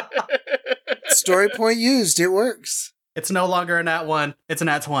 story point used. It works. It's no longer a nat 1. It's a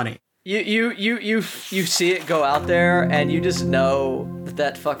nat 20. You see it go out there, and you just know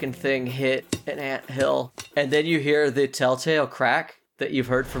that fucking thing hit an anthill, and then you hear the telltale crack that you've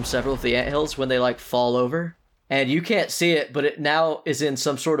heard from several of the anthills when they like fall over, and you can't see it, but it now is in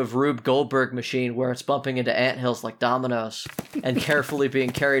some sort of Rube Goldberg machine where it's bumping into anthills like dominoes, and carefully being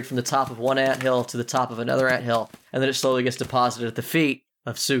carried from the top of one anthill to the top of another anthill, and then it slowly gets deposited at the feet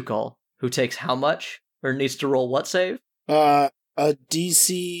of Sukol, who takes how much, or needs to roll what save? A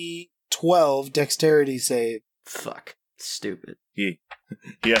DC 12 dexterity save. Fuck. Stupid. He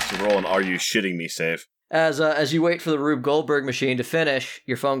has to roll an "Are you shitting me?" save. As you wait for the Rube Goldberg machine to finish,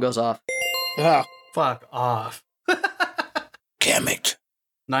 your phone goes off. Ah, Fuck off. Damn it.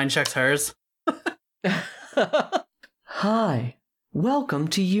 9 checks hers. Hi, welcome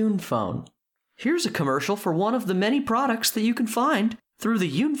to Yoonphone. Here's a commercial for one of the many products that you can find through the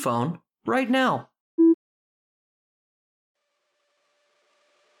Yoonphone right now.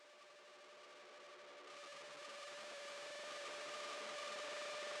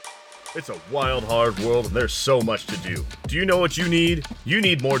 It's a wild, hard world, and there's so much to do. Do you know what you need? You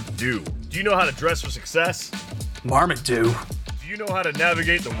need more do. Do you know how to dress for success? Marmot do. Do you know how to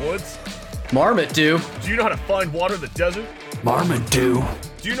navigate the woods? Marmot, do. Do you know how to find water in the desert? Marmot do.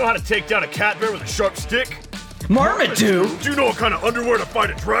 Do you know how to take down a cat bear with a sharp stick? Marmot, do. Do you know what kind of underwear to fight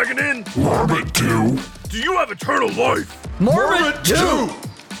a dragon in? Marmot do. Do you have eternal life? Marmot, do.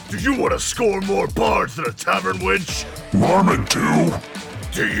 Do you want to score more bards than a tavern wench? Marmot do.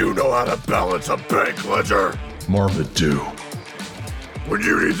 Do you know how to balance a bank ledger? Marmot do. When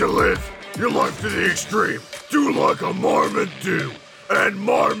you need to live your life to the extreme, do like a marmot do. And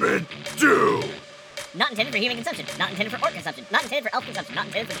marmot do. Not intended for human consumption. Not intended for orc consumption. Not intended for elf consumption. Not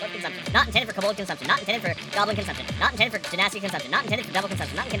intended for dwarf consumption. Not intended for kobold consumption. Not intended for goblin consumption. Not intended for genasi consumption. Not intended for devil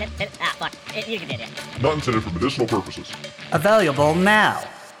consumption. Not intended. Fuck. You can get it. Not intended for medicinal purposes. Available now.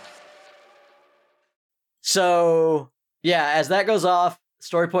 So, yeah, as that goes off,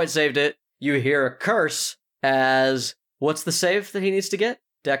 story point saved it. You hear a curse as... What's the save that he needs to get?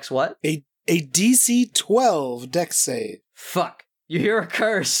 Dex what? a DC 12 dex save. Fuck. You hear a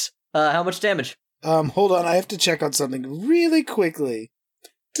curse. How much damage? Hold on, I have to check on something really quickly.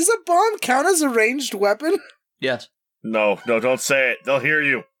 Does a bomb count as a ranged weapon? Yes. No, don't say it. They'll hear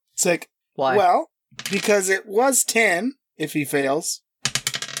you. It's like, Why? well, because it was 10 if he fails.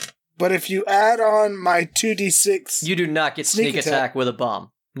 But if you add on my 2d6, You do not get Sneak sneak attack. attack with a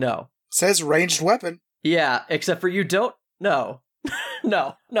bomb. No. says ranged weapon. Yeah, except for you don't... No.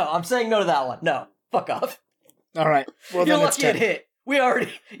 No, I'm saying no to that one. No. Fuck off. All right. Well, You're then it's lucky it 10. hit. We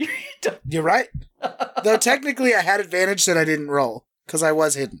already... You're right. Though technically I had advantage that I didn't roll, because I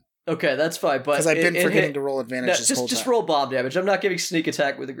was hidden. Okay, that's fine, but... Because I've been it forgetting hit. to roll No, advantage this whole just time. roll bomb damage. I'm not giving sneak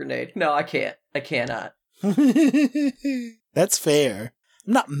attack with a grenade. No, I can't. I cannot. That's fair.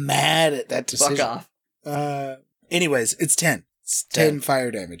 I'm not mad at that decision. Fuck off. Anyways, it's 10. It's 10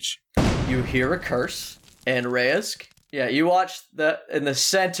 fire damage. You hear a curse, and Reyes, yeah, you watch in the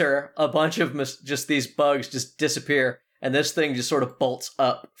center, a bunch of just these bugs just disappear, and this thing just sort of bolts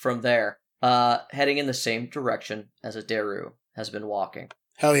up from there, heading in the same direction as Adaru has been walking.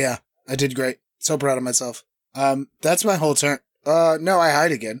 Hell yeah. I did great. So proud of myself. That's my whole turn. No, I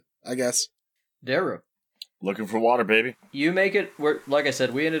hide again, I guess. Daru, Looking for water, baby. you make it. Like I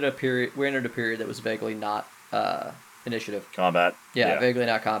said, we entered a period that was vaguely not initiative. Combat. Yeah, vaguely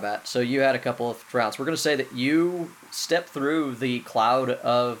not combat. So you had a couple of rounds. We're going to say that you step through the cloud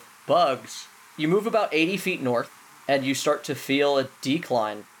of bugs. You move about 80 feet north, and you start to feel a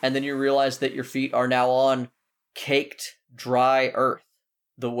decline, and then you realize that your feet are now on caked, dry earth,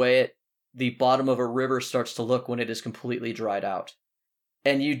 the way the bottom of a river starts to look when it is completely dried out.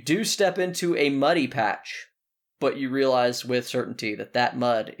 And you do step into a muddy patch, but you realize with certainty that that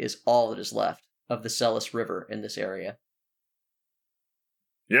mud is all that is left of the Celis River in this area.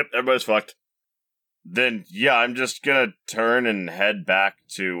 Yep, everybody's fucked. Then, yeah, I'm just gonna turn and head back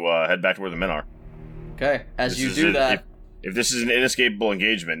to where the men are. Okay, as you do that... If this is an inescapable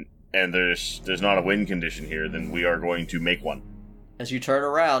engagement, and there's not a win condition here, then we are going to make one. As you turn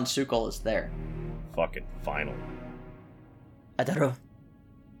around, Sukul is there. Fucking final. Adaru,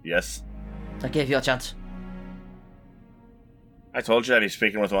 Yes? I gave you a chance. I told you I'd be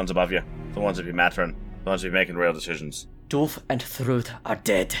speaking with the ones above you. The ones that be mattering. The ones that be making real decisions. Dulf and Thrud are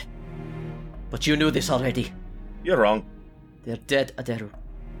dead. But you knew this already. You're wrong. They're dead, Adaru.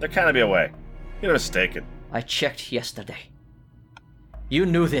 There can't be a way. You're mistaken. I checked yesterday. You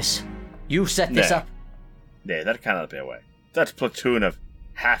knew this. You set this up. Nay, there cannot be a way. That platoon of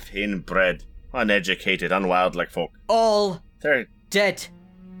half-inbred, uneducated, unwildlike folk. All They're dead.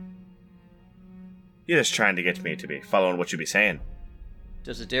 You're just trying to get me to be following what you be saying.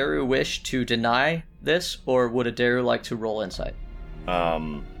 Does Adaru wish to deny this, or would Adaru like to roll insight?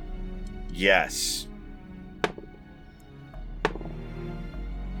 Yes.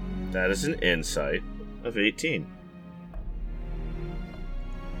 That is an insight of 18.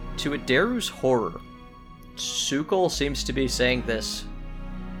 To Adaru's horror, Sukul seems to be saying this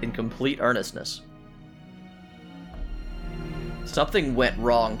in complete earnestness. Something went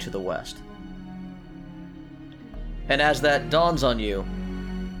wrong to the west. And as that dawns on you,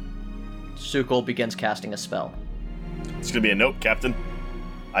 Sukul begins casting a spell. It's gonna be a note, Captain.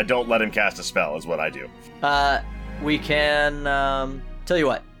 I don't let him cast a spell, is what I do. We can, tell you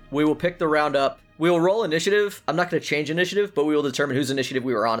what, we will pick the round up. We will roll initiative. I'm not going to change initiative, but we will determine whose initiative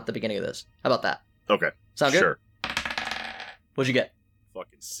we were on at the beginning of this. How about that? Okay. Sound good? Sure. What'd you get?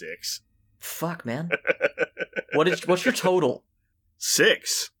 Fucking 6. Fuck, man. What's your total?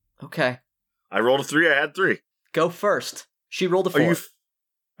 6. Okay. I rolled a 3, I had 3. Go first. She rolled a 4.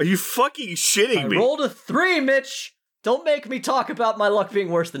 Are you fucking shitting me? I rolled a 3, Mitch! Don't make me talk about my luck being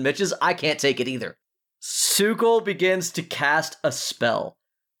worse than Mitch's. I can't take it either. Sukul begins to cast a spell,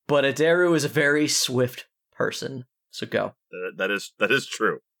 but Adaru is a very swift person, so go. That is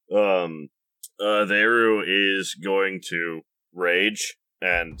true. Adaru is going to rage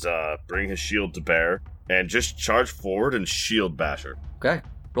and bring his shield to bear and just charge forward and shield bash her. Okay,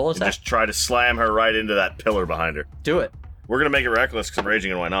 roll a attack. And just try to slam her right into that pillar behind her. Do it. We're gonna make it reckless because I'm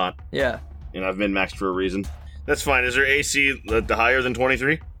raging, and why not? Yeah. And I've min-maxed for a reason. That's fine. Is her AC higher than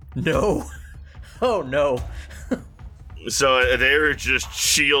 23? No. Oh, no. So Adaru just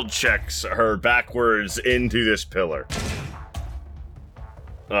shield checks her backwards into this pillar.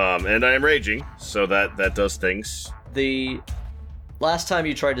 And I am raging, so that does things. The last time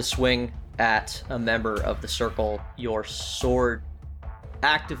you tried to swing at a member of the circle, your sword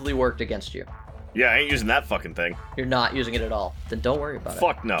actively worked against you. Yeah, I ain't using that fucking thing. You're not using it at all. Then don't worry about it.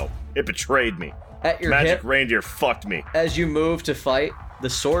 Fuck no. It betrayed me. At your Magic hip, reindeer fucked me. As you move to fight, the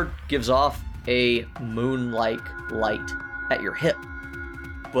sword gives off a moon-like light at your hip.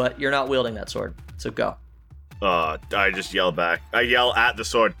 But you're not wielding that sword, so go. I just yell back. I yell at the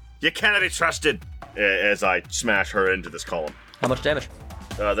sword, "You cannot be trusted!" as I smash her into this column. How much damage?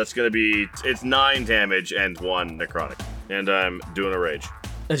 That's gonna be... It's 9 damage and 1 necrotic. And I'm doing a rage.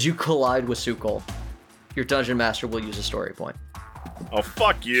 As you collide with Sukul, your dungeon master will use a story point. Oh,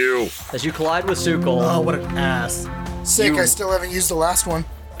 fuck you! As you collide with Sukul... Oh, what an ass. Sick, I still haven't used the last one.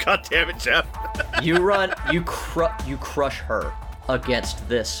 God damn it, Jeff. you crush her against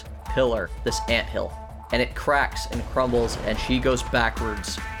this pillar, this anthill, and it cracks and crumbles, and she goes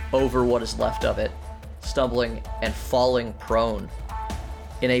backwards over what is left of it, stumbling and falling prone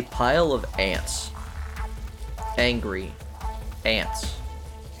in a pile of ants. Angry ants.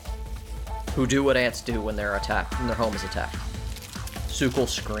 Who do what ants do when they're attacked, when their home is attacked. Sukul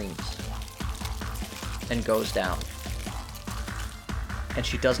screams and goes down. And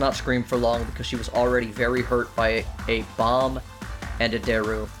she does not scream for long because she was already very hurt by a bomb and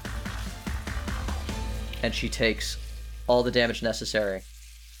Adaru. And she takes all the damage necessary.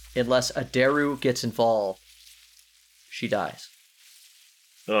 Unless Adaru gets involved, she dies.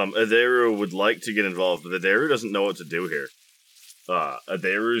 Adaru would like to get involved, but Adaru doesn't know what to do here.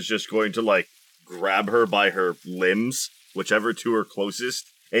 Adaru is just going to, grab her by her limbs, whichever two are closest,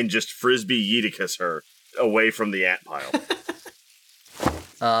 and just frisbee Yeeticus her away from the ant pile.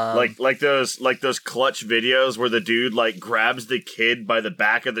 Um, like those clutch videos where the dude like grabs the kid by the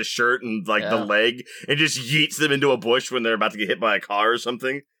back of the shirt and like the leg and just yeets them into a bush when they're about to get hit by a car or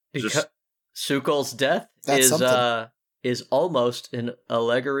something. Because Sukol's death That's is almost an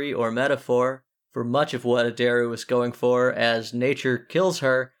allegory or metaphor for much of what Adaru was going for, as nature kills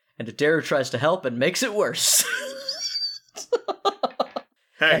her and Adaru tries to help and makes it worse.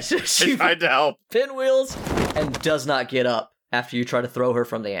 Hey, she tried to help. Pinwheels and does not get up after you try to throw her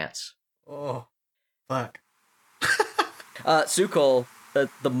from the ants. Oh, fuck. Sukol,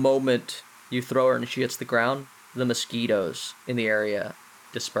 the moment you throw her and she hits the ground, the mosquitoes in the area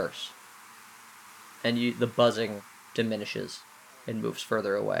disperse. And the buzzing diminishes and moves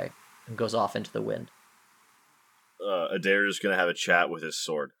further away and goes off into the wind. Adaru's gonna have a chat with his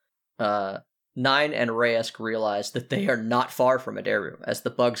sword. Nine and Reyes realize that they are not far from Adaru. As the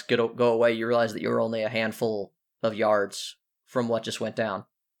bugs go away, you realize that you're only a handful of yards from what just went down.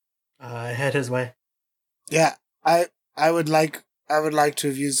 Head his way. Yeah, I would like to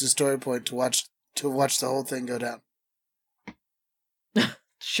have used the story point to watch the whole thing go down.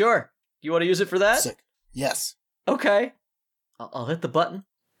 Sure. You want to use it for that? Sick. Yes. Okay. I'll hit the button.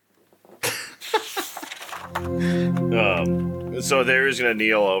 So Adaru's gonna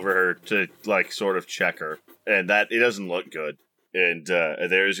kneel over her to like sort of check her, and that it doesn't look good. And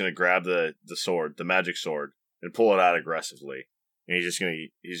Adaru's gonna grab the sword, the magic sword, and pull it out aggressively. And he's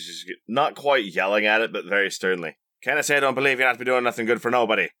just not quite yelling at it, but very sternly. Can I say I don't believe you're not be doing nothing good for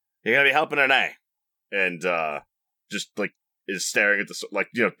nobody? You're gonna be helping her now. And just like is staring at the like,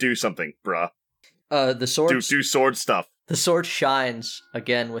 do something, bruh. The sword do sword stuff. The sword shines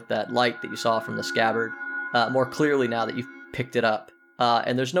again with that light that you saw from the scabbard, more clearly now that you've picked it up.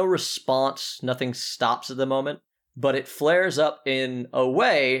 And there's no response, nothing stops at the moment, but it flares up in a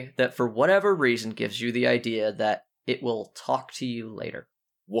way that for whatever reason gives you the idea that it will talk to you later.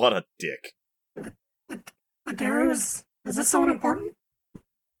 What a dick. Adaru, is this someone important?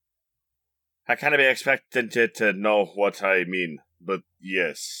 I kind of be expected to know what I mean, but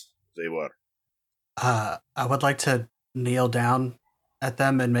yes, they were. I would like to kneel down at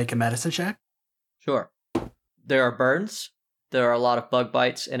them and make a medicine check. Sure. There are burns. There are a lot of bug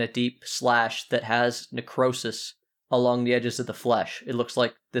bites and a deep slash that has necrosis along the edges of the flesh. It looks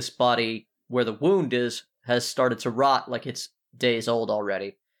like this body, where the wound is, has started to rot like it's days old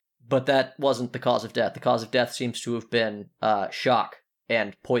already. But that wasn't the cause of death. The cause of death seems to have been shock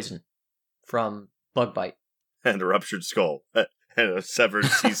and poison from bug bite. And a ruptured skull. And a severed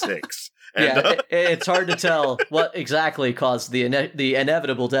C6. It's hard to tell what exactly caused the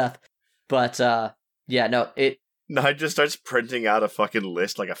inevitable death. But, Nine just starts printing out a fucking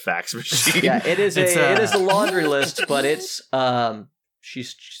list like a fax machine. Yeah, it is a laundry list, but it's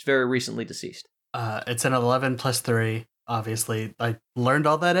she's very recently deceased. It's an 11 plus 3. Obviously, I learned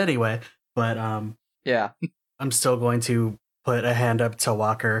all that anyway, but yeah, I'm still going to put a hand up to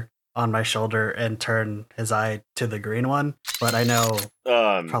Walker on my shoulder and turn his eye to the green one. But I know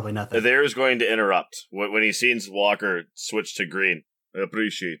probably nothing. There's going to interrupt when he sees Walker switch to green. I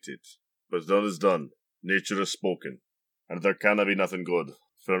appreciate it, but done is done. Nature has spoken, and there cannot be nothing good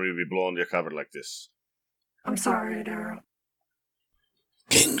for me to be blown your cover like this. I'm sorry, Adaru.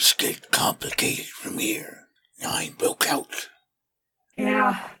 Things get complicated from here. 9 broke out.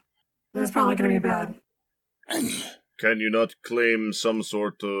 Yeah, this is probably gonna be bad. Can you not claim some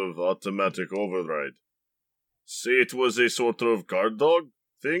sort of automatic override? Say it was a sort of guard dog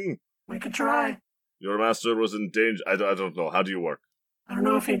thing? We could try. Your master was in danger. I don't know. How do you work? I don't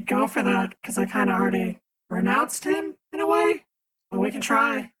know if he'd go for that, because I kind of already renounced him, in a way. But we can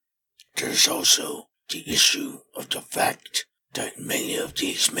try. There's also the issue of the fact that many of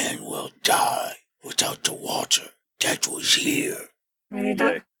these men will die without the water that was here. I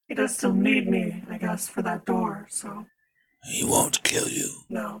mean, he does still need me, I guess, for that door, so... He won't kill you.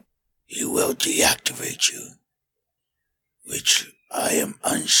 No. He will deactivate you. Which I am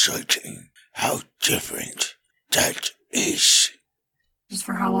uncertain how different that is. Just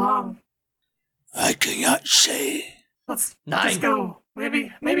for how long? I cannot say. Let's 9. just go.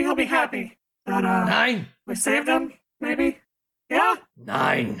 Maybe he'll be happy that 9. we saved him. Maybe. Yeah.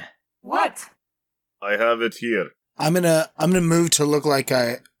 9. What? I have it here. I'm gonna move to look like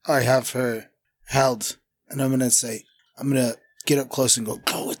I have her held, and I'm gonna get up close and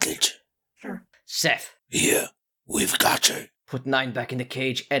go with it. Sure. Seth. Here, we've got her. Put 9 back in the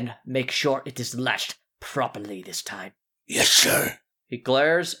cage and make sure it is latched properly this time. Yes, sir. He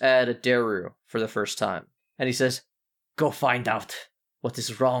glares at Adaru for the first time, and he says, Go find out what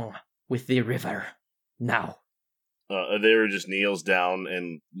is wrong with the river. Now. Adaru just kneels down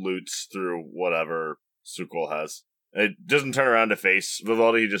and loots through whatever Sukol has. It doesn't turn around to face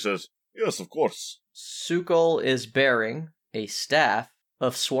Vivaldi, he just says, yes, of course. Sukol is bearing a staff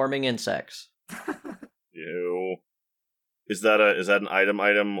of swarming insects. Ew. Is that an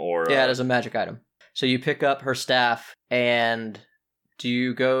item or... Yeah, it is a magic item. So you pick up her staff, and do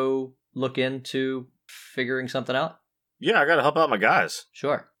you go look into figuring something out? Yeah, I gotta help out my guys.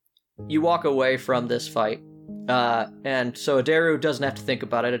 Sure. You walk away from this fight, and so Adaru doesn't have to think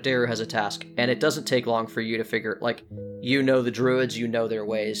about it. Adaru has a task, and it doesn't take long for you to figure, like, you know the druids, you know their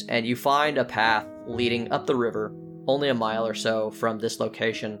ways, and you find a path leading up the river, only a mile or so from this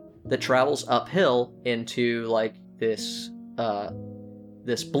location, that travels uphill into, like, this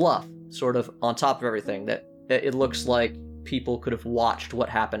bluff, sort of on top of everything, that it looks like people could have watched what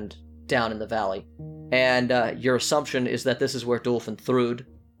happened down in the valley. And your assumption is that this is where Dulf and Thrud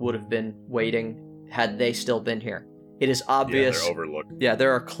would have been waiting had they still been here. It is obvious. Yeah, they're overlooked. Yeah,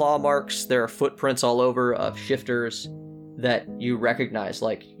 there are claw marks, there are footprints all over of shifters that you recognize,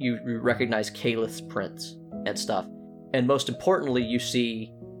 like you recognize Calith's prints and stuff. And most importantly, you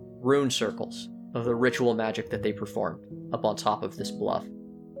see rune circles of the ritual magic that they performed up on top of this bluff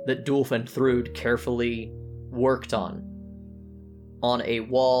that Dulf and Thrud carefully worked on a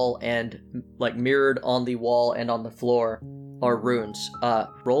wall, and like mirrored on the wall and on the floor are runes.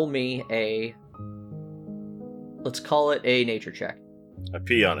 Roll me let's call it a nature check. I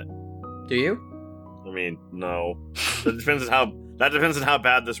pee on it. Do you? I mean, no. That depends on how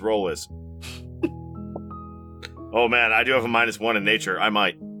bad this roll is. Oh man, I do have a -1 in nature. I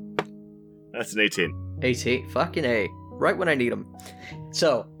might. That's an 18. 18. Fucking A. Right when I need them.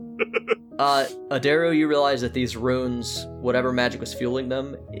 So, Adaru, you realize that these runes, whatever magic was fueling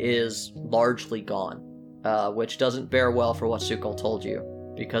them, is largely gone. Which doesn't bear well for what Sukol told you.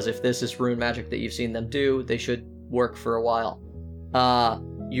 Because if this is rune magic that you've seen them do, they should work for a while.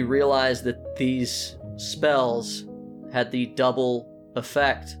 You realize that these spells had the double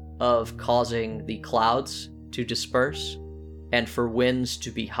effect of causing the clouds to disperse and for winds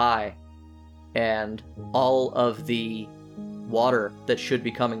to be high. And all of the water that should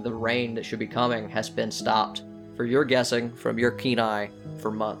be coming, the rain that should be coming, has been stopped, for your guessing, from your keen eye,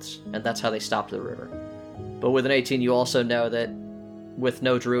 for months. And that's how they stopped the river. But with an 18, you also know that with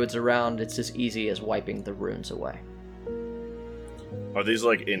no druids around, it's as easy as wiping the runes away. Are these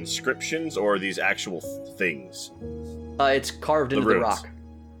like inscriptions, or are these actual things? It's carved into the rock.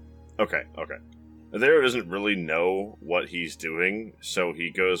 Okay. Adaru doesn't really know what he's doing, so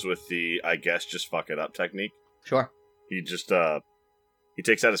he goes with the, I guess, just fuck it up technique. Sure. He just, he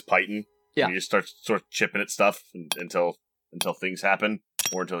takes out his python, yeah, and he just starts sort of chipping at stuff until things happen,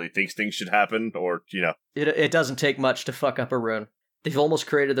 or until he thinks things should happen, or, you know. It doesn't take much to fuck up a rune. They've almost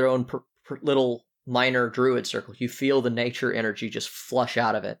created their own little minor druid circle. You feel the nature energy just flush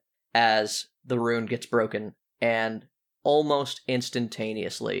out of it as the rune gets broken, and almost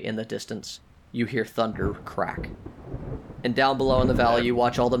instantaneously in the distance, you hear thunder crack. And down below in the valley, you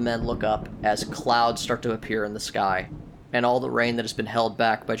watch all the men look up as clouds start to appear in the sky, and all the rain that has been held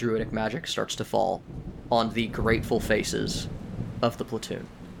back by druidic magic starts to fall on the grateful faces of the platoon.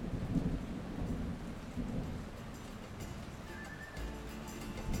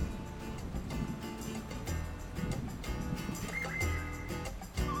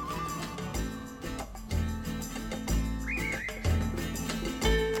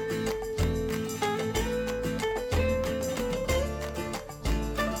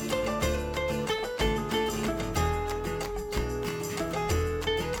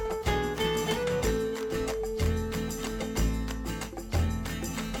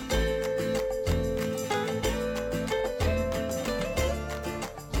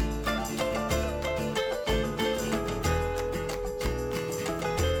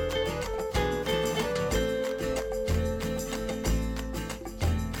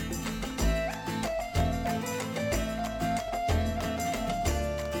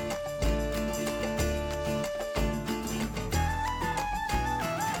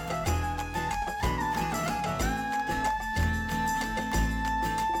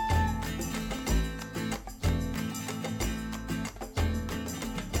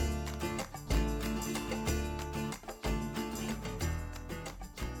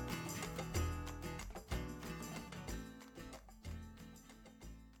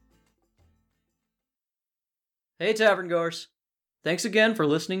 Hey Tavern Goers! Thanks again for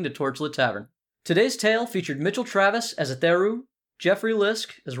listening to Torchlit Tavern. Today's tale featured Mitchell Travis as Atheru, Jeffrey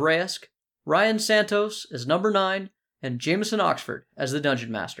Lisk as Raysk, Ryan Santos as Number 9, and Jameson Oxford as the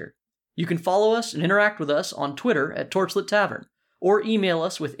Dungeon Master. You can follow us and interact with us on Twitter at Torchlit Tavern, or email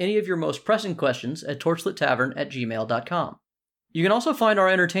us with any of your most pressing questions at torchlittavern@gmail.com. You can also find our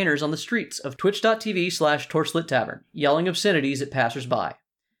entertainers on the streets of twitch.tv/torchlittavern, yelling obscenities at passersby.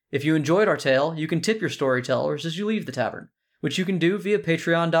 If you enjoyed our tale, you can tip your storytellers as you leave the tavern, which you can do via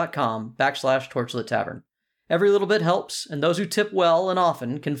patreon.com/torchlittavern. Every little bit helps, and those who tip well and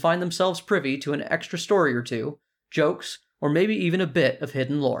often can find themselves privy to an extra story or two, jokes, or maybe even a bit of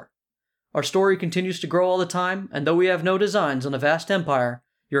hidden lore. Our story continues to grow all the time, and though we have no designs on a vast empire,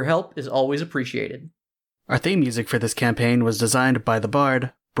 your help is always appreciated. Our theme music for this campaign was designed by the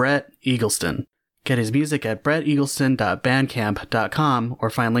bard, Brett Eagleston. Get his music at bretteagleston.bandcamp.com or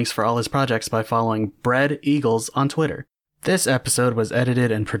find links for all his projects by following Bread Eagles on Twitter. This episode was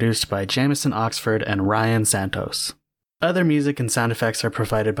edited and produced by Jameson Oxford and Ryan Santos. Other music and sound effects are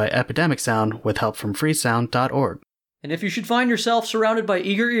provided by Epidemic Sound with help from freesound.org. And if you should find yourself surrounded by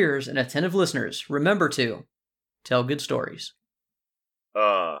eager ears and attentive listeners, remember to tell good stories.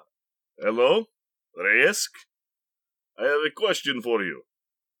 Hello? Resk? I have a question for you.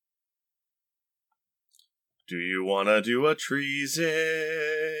 Do you wanna do a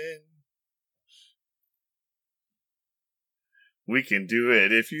treason? We can do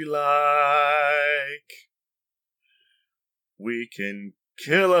it if you like. We can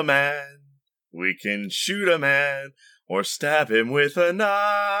kill a man. We can shoot a man. Or stab him with a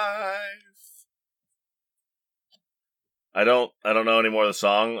knife. I don't know any more of the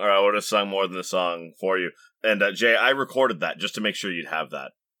song, or I would have sung more than the song for you. And Jay, I recorded that just to make sure you'd have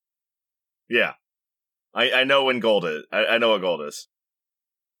that. Yeah. I know when gold is. I know what gold is.